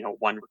factors.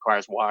 One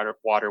requires water,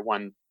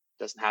 one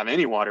doesn't have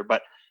any water,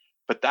 but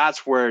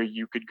that's where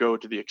you could go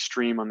to the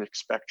extreme on the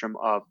spectrum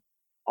of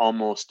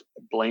almost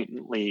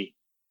blatantly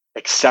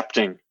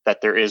accepting that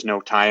there is no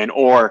tie-in,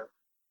 or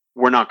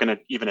we're not going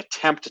to even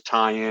attempt to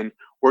tie in.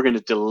 We're going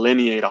to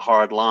delineate a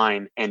hard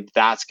line, and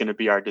that's going to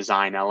be our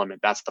design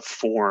element. That's the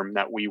form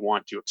that we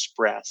want to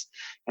express.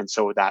 And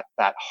so that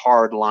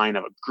hard line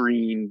of a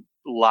green,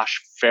 lush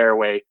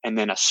fairway, and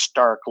then a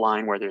stark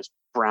line where there's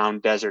brown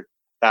desert,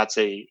 that's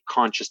a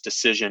conscious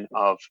decision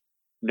of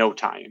no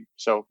tying.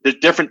 So the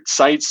different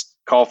sites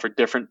call for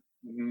different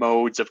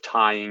modes of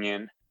tying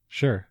in.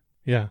 Sure.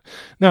 Yeah.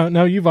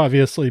 Now you've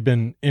obviously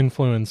been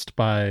influenced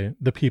by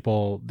the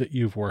people that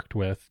you've worked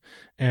with,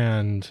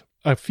 and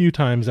a few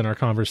times in our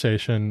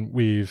conversation,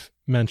 we've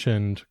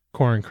mentioned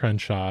Corin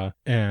Crenshaw,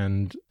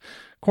 and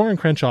Corin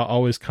Crenshaw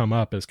always come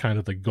up as kind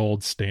of the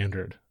gold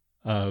standard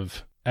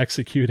of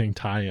executing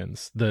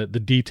tie-ins. The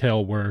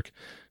detail work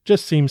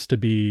just seems to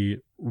be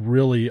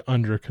really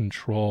under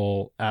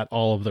control at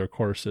all of their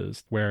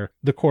courses, where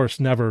the course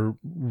never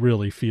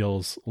really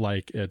feels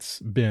like it's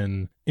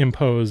been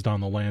imposed on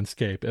the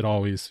landscape. It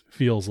always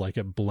feels like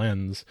it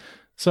blends.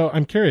 So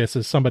I'm curious,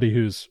 as somebody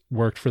who's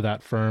worked for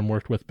that firm,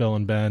 worked with Bill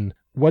and Ben,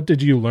 what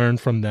did you learn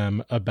from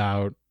them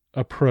about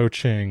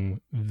approaching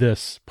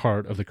this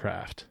part of the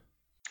craft?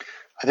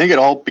 I think it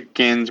all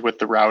begins with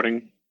the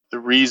routing. The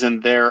reason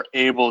they're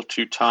able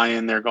to tie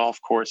in their golf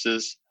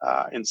courses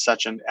in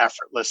such an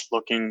effortless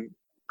looking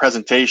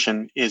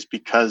presentation is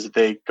because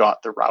they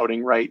got the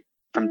routing right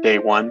from day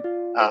one.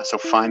 So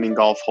finding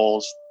golf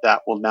holes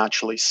that will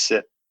naturally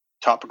sit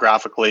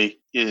topographically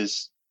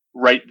is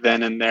right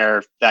then and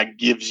there. That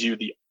gives you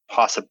the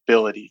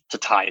possibility to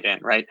tie it in,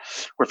 right?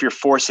 Or if you're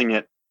forcing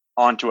it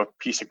onto a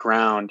piece of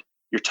ground,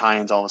 your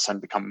tie-ins all of a sudden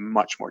become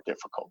much more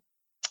difficult.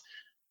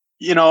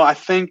 I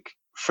think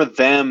for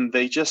them,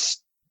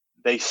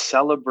 they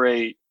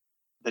celebrate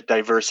the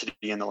diversity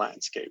in the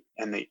landscape,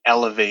 and they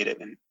elevate it,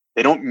 and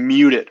they don't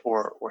mute it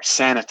or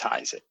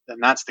sanitize it.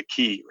 And that's the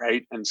key,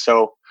 right? And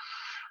so,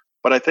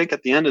 but I think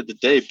at the end of the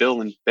day,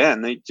 Bill and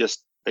Ben,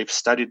 they've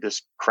studied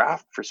this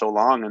craft for so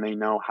long, and they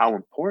know how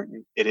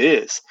important it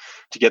is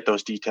to get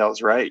those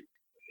details right.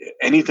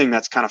 Anything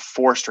that's kind of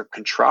forced or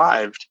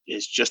contrived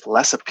is just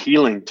less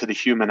appealing to the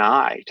human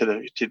eye, to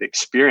the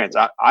experience.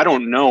 I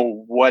don't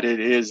know what it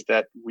is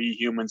that we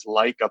humans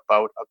like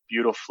about a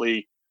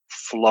beautifully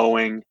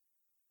flowing,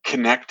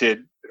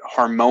 connected,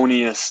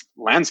 harmonious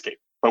landscape,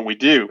 but we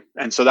do.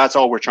 And so that's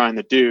all we're trying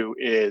to do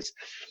is,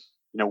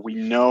 we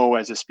know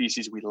as a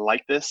species we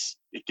like this.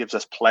 It gives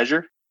us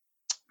pleasure.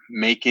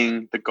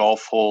 Making the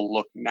golf hole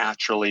look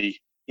naturally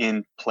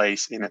in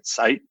place in its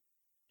site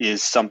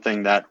is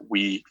something that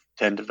we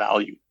tend to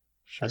value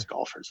as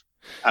golfers.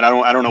 And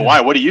I don't know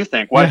why. What do you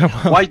think?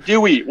 Why do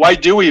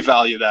we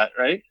value that,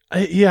 right?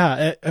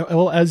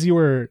 Well, as you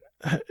were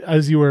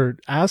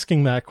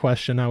asking that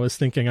question, I was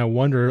thinking, I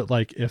wonder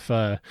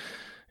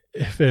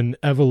if an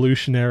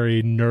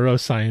evolutionary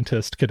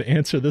neuroscientist could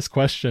answer this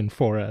question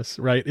for us,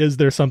 right? Is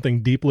there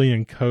something deeply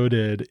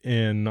encoded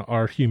in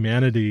our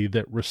humanity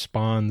that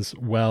responds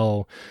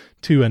well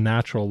to a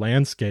natural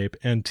landscape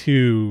and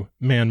to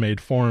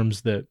man-made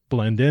forms that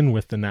blend in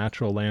with the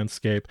natural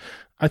landscape?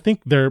 I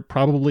think there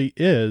probably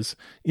is,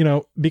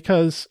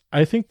 because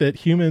I think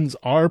that humans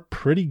are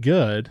pretty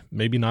good,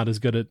 maybe not as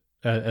good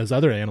as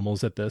other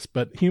animals at this,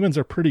 but humans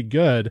are pretty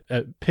good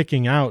at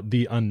picking out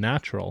the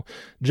unnatural,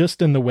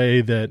 just in the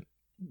way that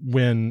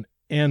when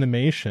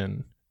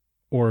animation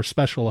or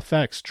special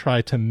effects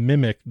try to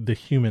mimic the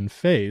human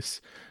face,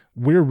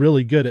 we're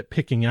really good at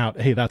picking out,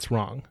 hey, that's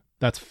wrong,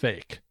 that's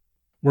fake.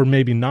 We're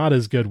maybe not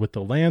as good with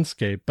the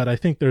landscape, but I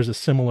think there's a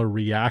similar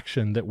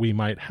reaction that we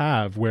might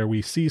have where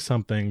we see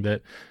something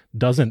that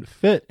doesn't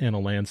fit in a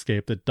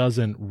landscape, that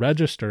doesn't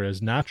register as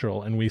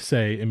natural, and we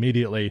say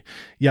immediately,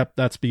 yep,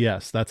 that's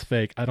BS, that's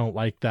fake, I don't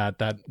like that,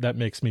 that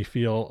makes me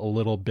feel a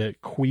little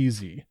bit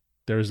queasy.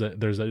 There's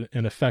an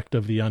effect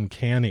of the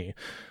uncanny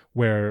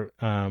where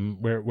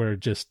it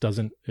just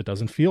doesn't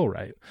feel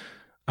right.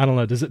 I don't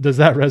know. Does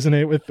that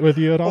resonate with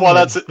you at all?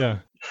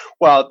 Well,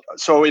 Well,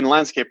 so in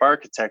landscape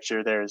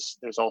architecture, there's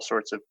all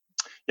sorts of,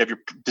 you have your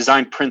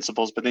design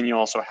principles, but then you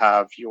also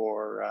have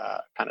your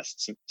kind of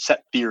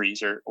set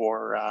theories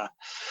or I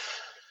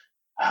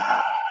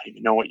don't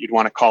even know what you'd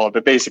want to call it,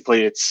 but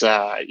basically it's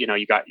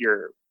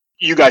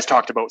you guys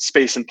talked about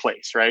space and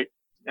place, right?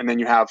 And then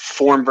you have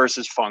form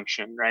versus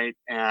function, right?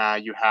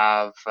 You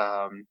have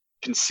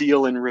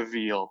conceal and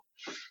reveal,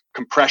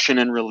 compression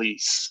and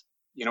release.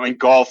 In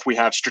golf, we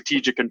have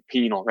strategic and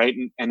penal, right?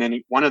 And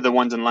then one of the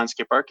ones in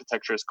landscape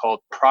architecture is called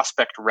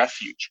prospect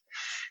refuge.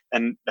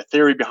 And the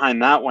theory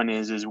behind that one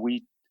is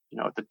we,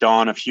 at the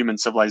dawn of human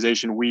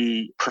civilization,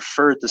 we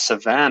preferred the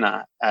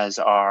savanna as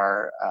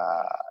our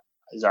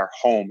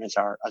home, as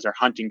our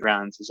hunting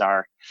grounds, as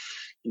our,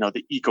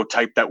 the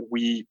ecotype that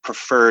we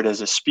preferred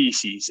as a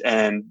species.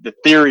 And the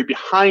theory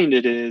behind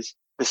it is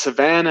the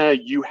savanna,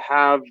 you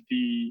have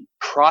the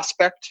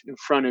prospect in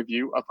front of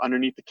you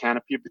underneath the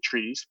canopy of the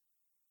trees.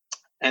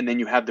 And then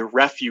you have the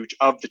refuge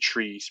of the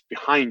trees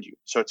behind you.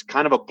 So it's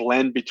kind of a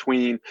blend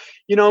between,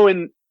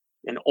 in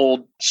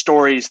old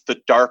stories, the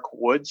dark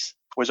woods,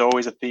 was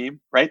always a theme,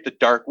 right? The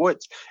dark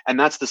woods. And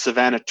that's the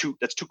Savannah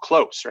that's too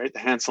close, right? The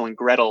Hansel and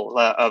Gretel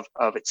of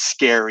it's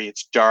scary,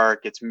 it's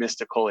dark, it's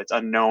mystical, it's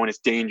unknown, it's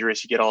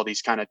dangerous. You get all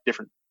these kind of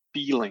different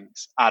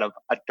feelings out of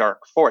a dark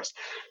forest.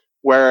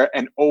 Where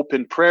an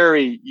open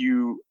prairie,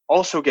 you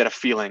also get a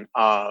feeling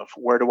of,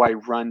 where do I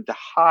run to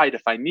hide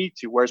if I need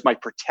to? Where's my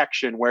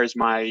protection? Where's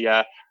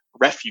my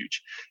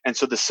refuge? And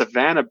so the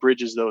Savannah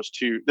bridges those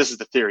two. This is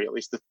the theory, at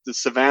least. The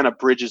Savannah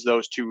bridges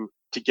those two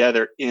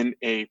together in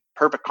a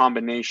perfect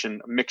combination,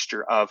 a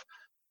mixture of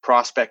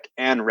prospect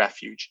and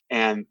refuge.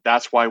 And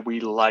that's why we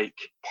like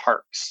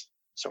parks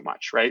so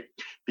much, right?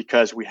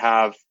 Because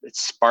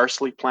it's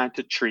sparsely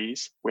planted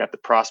trees, we have the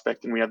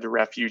prospect and we have the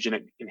refuge, and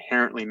it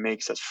inherently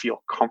makes us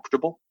feel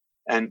comfortable.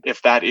 And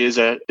if that is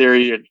a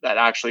theory that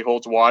actually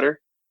holds water,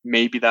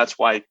 maybe that's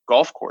why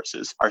golf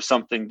courses are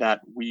something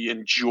that we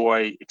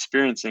enjoy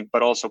experiencing.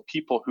 But also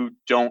people who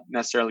don't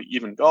necessarily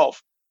even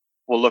golf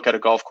will look at a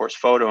golf course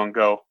photo and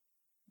go,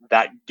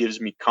 that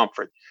gives me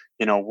comfort,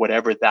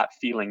 whatever that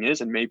feeling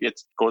is. And maybe it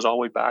goes all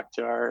the way back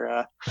to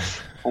our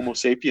Homo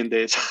sapien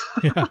days.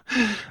 Yeah.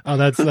 Oh,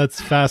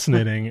 that's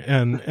fascinating.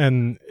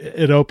 And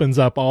it opens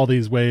up all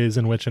these ways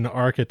in which an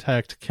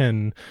architect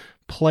can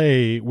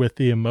play with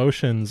the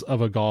emotions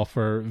of a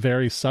golfer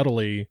very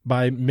subtly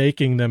by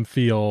making them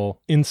feel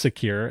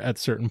insecure at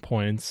certain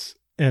points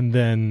and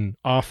then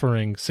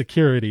offering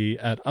security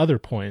at other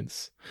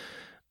points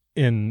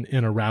in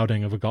a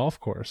routing of a golf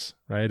course,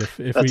 right? If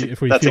we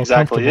feel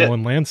exactly comfortable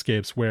in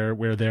landscapes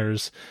where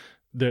there's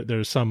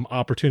some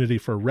opportunity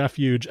for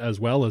refuge as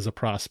well as a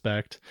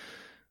prospect,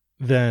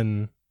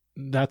 then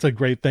that's a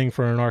great thing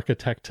for an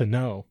architect to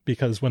know,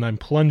 because when I'm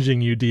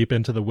plunging you deep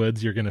into the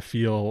woods, you're going to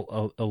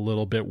feel a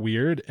little bit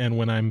weird. And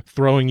when I'm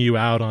throwing you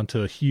out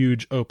onto a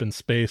huge open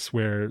space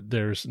where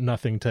there's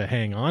nothing to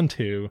hang on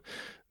to,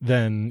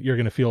 then you're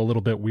going to feel a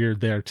little bit weird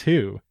there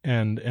too.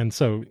 And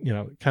so,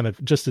 kind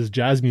of just as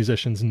jazz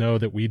musicians know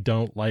that we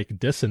don't like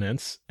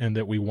dissonance and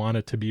that we want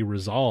it to be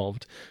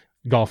resolved,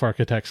 golf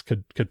architects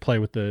could play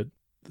with the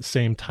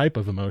same type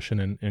of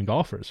emotion in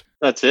golfers.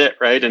 That's it,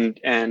 right? And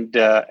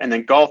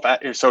then golf.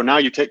 So now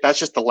that's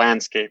just the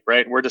landscape,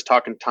 right? We're just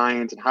talking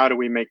tie-ins and how do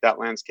we make that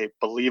landscape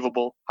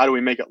believable? How do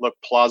we make it look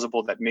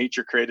plausible that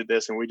nature created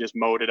this and we just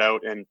mowed it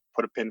out and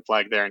put a pin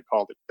flag there and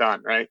called it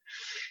done, right?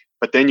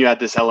 But then you add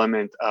this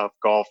element of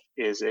golf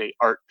is a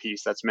art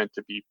piece that's meant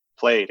to be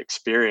played,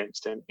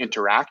 experienced, and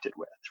interacted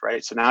with,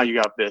 right? So now you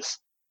have this,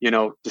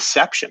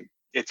 deception.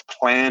 It's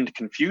planned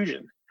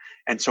confusion.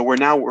 And so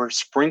we're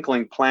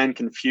sprinkling planned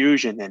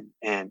confusion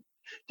and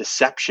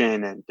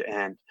deception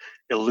and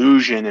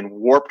illusion and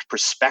warped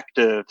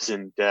perspectives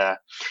and,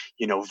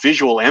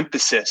 visual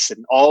emphasis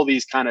and all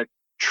these kind of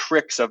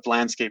tricks of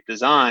landscape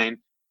design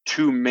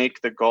to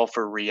make the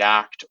golfer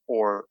react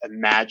or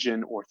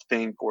imagine or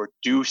think or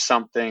do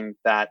something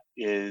that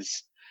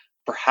is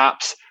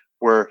perhaps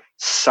we're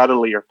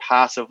subtly or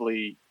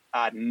passively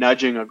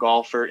nudging a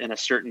golfer in a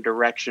certain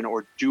direction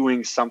or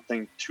doing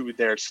something to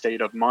their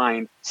state of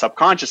mind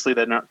subconsciously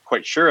they're not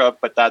quite sure of.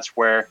 But that's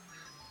where,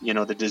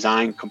 the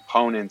design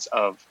components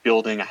of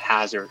building a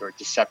hazard or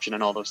deception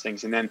and all those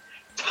things, and then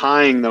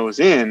tying those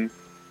in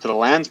to the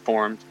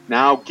landforms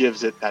now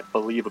gives it that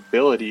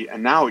believability.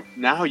 And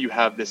now you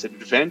have this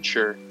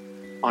adventure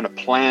on a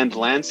planned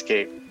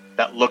landscape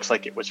that looks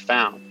like it was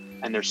found.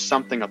 And there's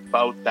something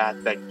about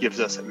that gives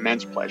us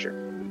immense pleasure.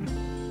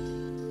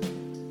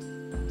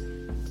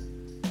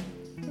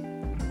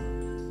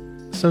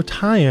 So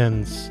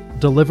tie-ins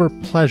deliver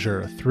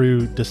pleasure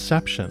through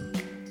deception.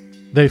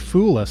 They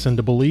fool us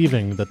into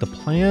believing that the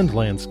planned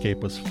landscape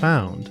was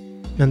found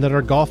and that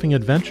our golfing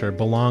adventure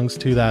belongs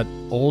to that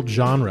old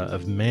genre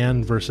of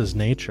man versus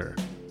nature.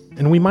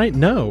 And we might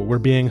know we're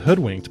being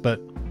hoodwinked, but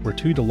we're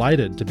too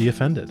delighted to be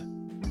offended.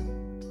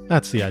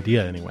 That's the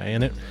idea anyway,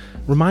 and it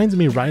reminds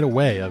me right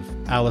away of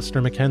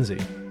Alister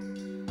MacKenzie.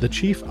 The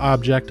chief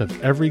object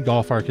of every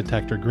golf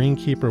architect or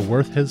greenkeeper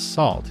worth his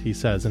salt, he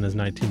says in his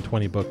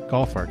 1920 book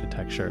Golf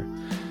Architecture,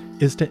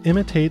 is to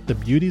imitate the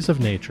beauties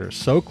of nature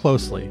so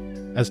closely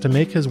as to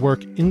make his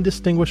work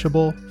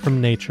indistinguishable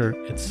from nature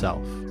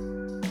itself.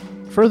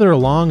 Further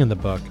along in the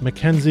book,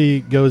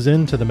 MacKenzie goes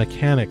into the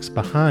mechanics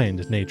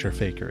behind nature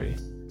fakery.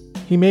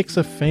 He makes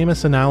a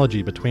famous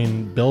analogy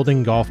between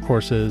building golf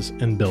courses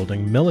and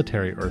building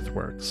military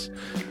earthworks.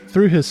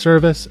 Through his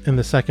service in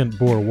the Second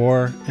Boer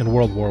War and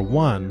World War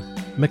I,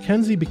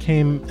 MacKenzie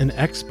became an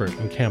expert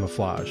in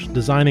camouflage,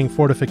 designing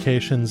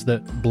fortifications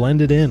that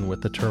blended in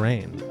with the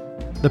terrain.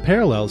 The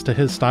parallels to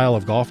his style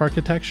of golf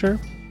architecture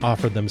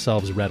offered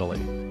themselves readily.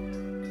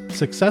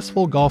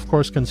 Successful golf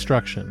course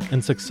construction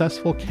and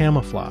successful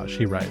camouflage,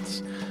 he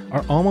writes,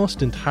 are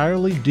almost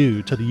entirely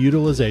due to the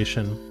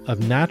utilization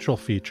of natural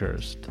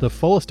features to the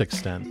fullest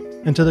extent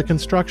and to the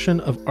construction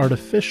of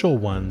artificial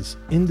ones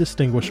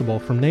indistinguishable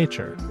from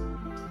nature.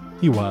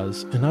 He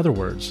was, in other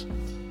words,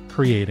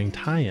 creating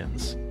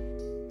tie-ins.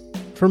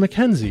 For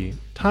MacKenzie,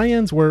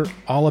 tie-ins were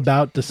all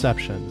about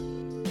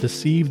deception.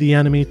 Deceive the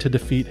enemy to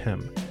defeat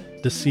him.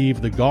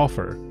 Deceive the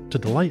golfer to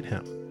delight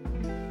him.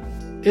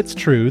 It's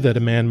true that a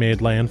man-made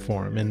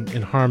landform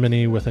in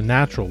harmony with a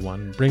natural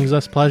one brings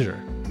us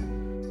pleasure.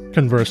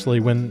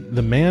 Conversely, when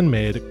the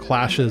man-made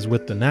clashes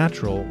with the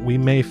natural, we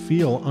may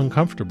feel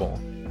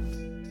uncomfortable.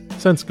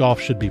 Since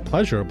golf should be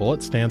pleasurable,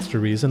 it stands to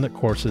reason that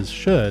courses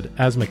should,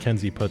 as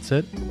Mackenzie puts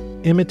it,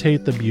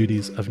 imitate the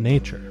beauties of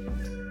nature.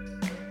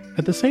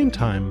 At the same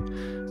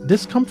time,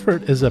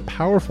 discomfort is a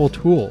powerful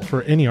tool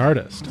for any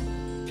artist.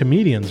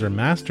 Comedians are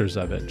masters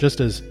of it,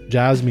 just as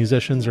jazz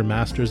musicians are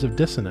masters of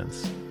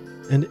dissonance.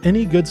 And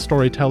any good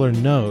storyteller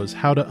knows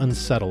how to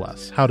unsettle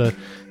us, how to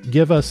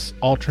give us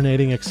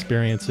alternating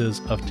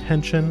experiences of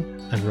tension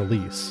and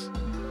release.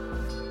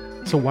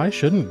 So why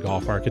shouldn't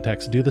golf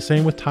architects do the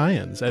same with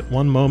tie-ins? At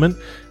one moment,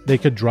 they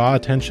could draw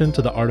attention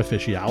to the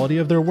artificiality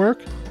of their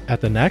work.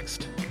 At the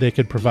next, they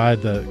could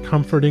provide the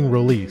comforting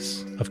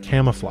release of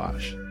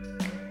camouflage.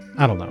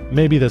 I don't know,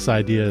 maybe this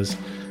idea is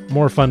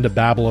more fun to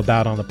babble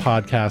about on the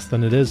podcast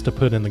than it is to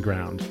put in the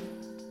ground.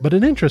 But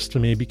it interests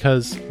me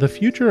because the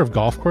future of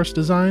golf course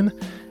design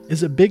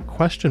is a big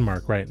question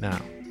mark right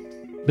now.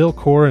 Bill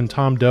Coore and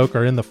Tom Doak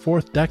are in the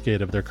 4th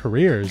decade of their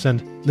careers,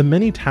 and the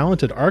many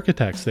talented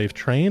architects they've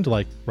trained,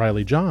 like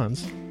Riley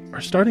Johns,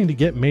 are starting to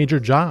get major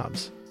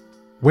jobs.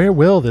 Where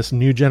will this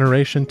new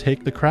generation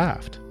take the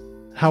craft?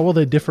 How will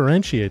they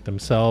differentiate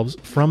themselves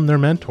from their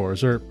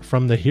mentors or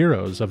from the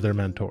heroes of their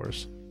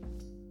mentors?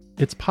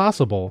 It's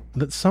possible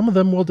that some of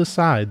them will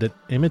decide that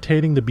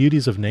imitating the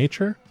beauties of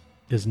nature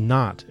is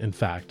not, in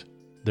fact,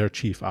 their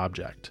chief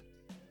object.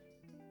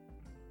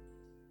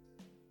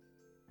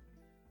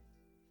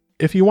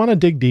 If you want to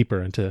dig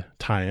deeper into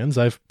tie-ins,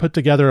 I've put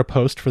together a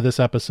post for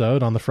this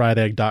episode on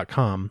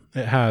thefriedegg.com.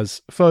 It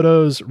has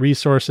photos,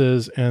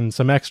 resources, and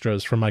some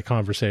extras from my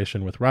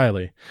conversation with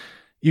Riley.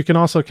 You can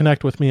also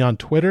connect with me on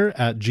Twitter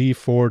at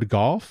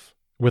gfordgolf,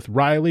 with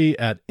Riley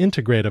at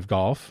Integrative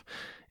Golf,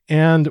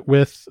 and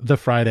with The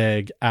Fried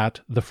Egg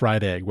at The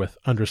Fried Egg with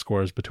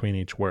underscores between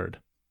each word.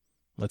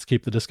 Let's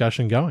keep the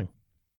discussion going.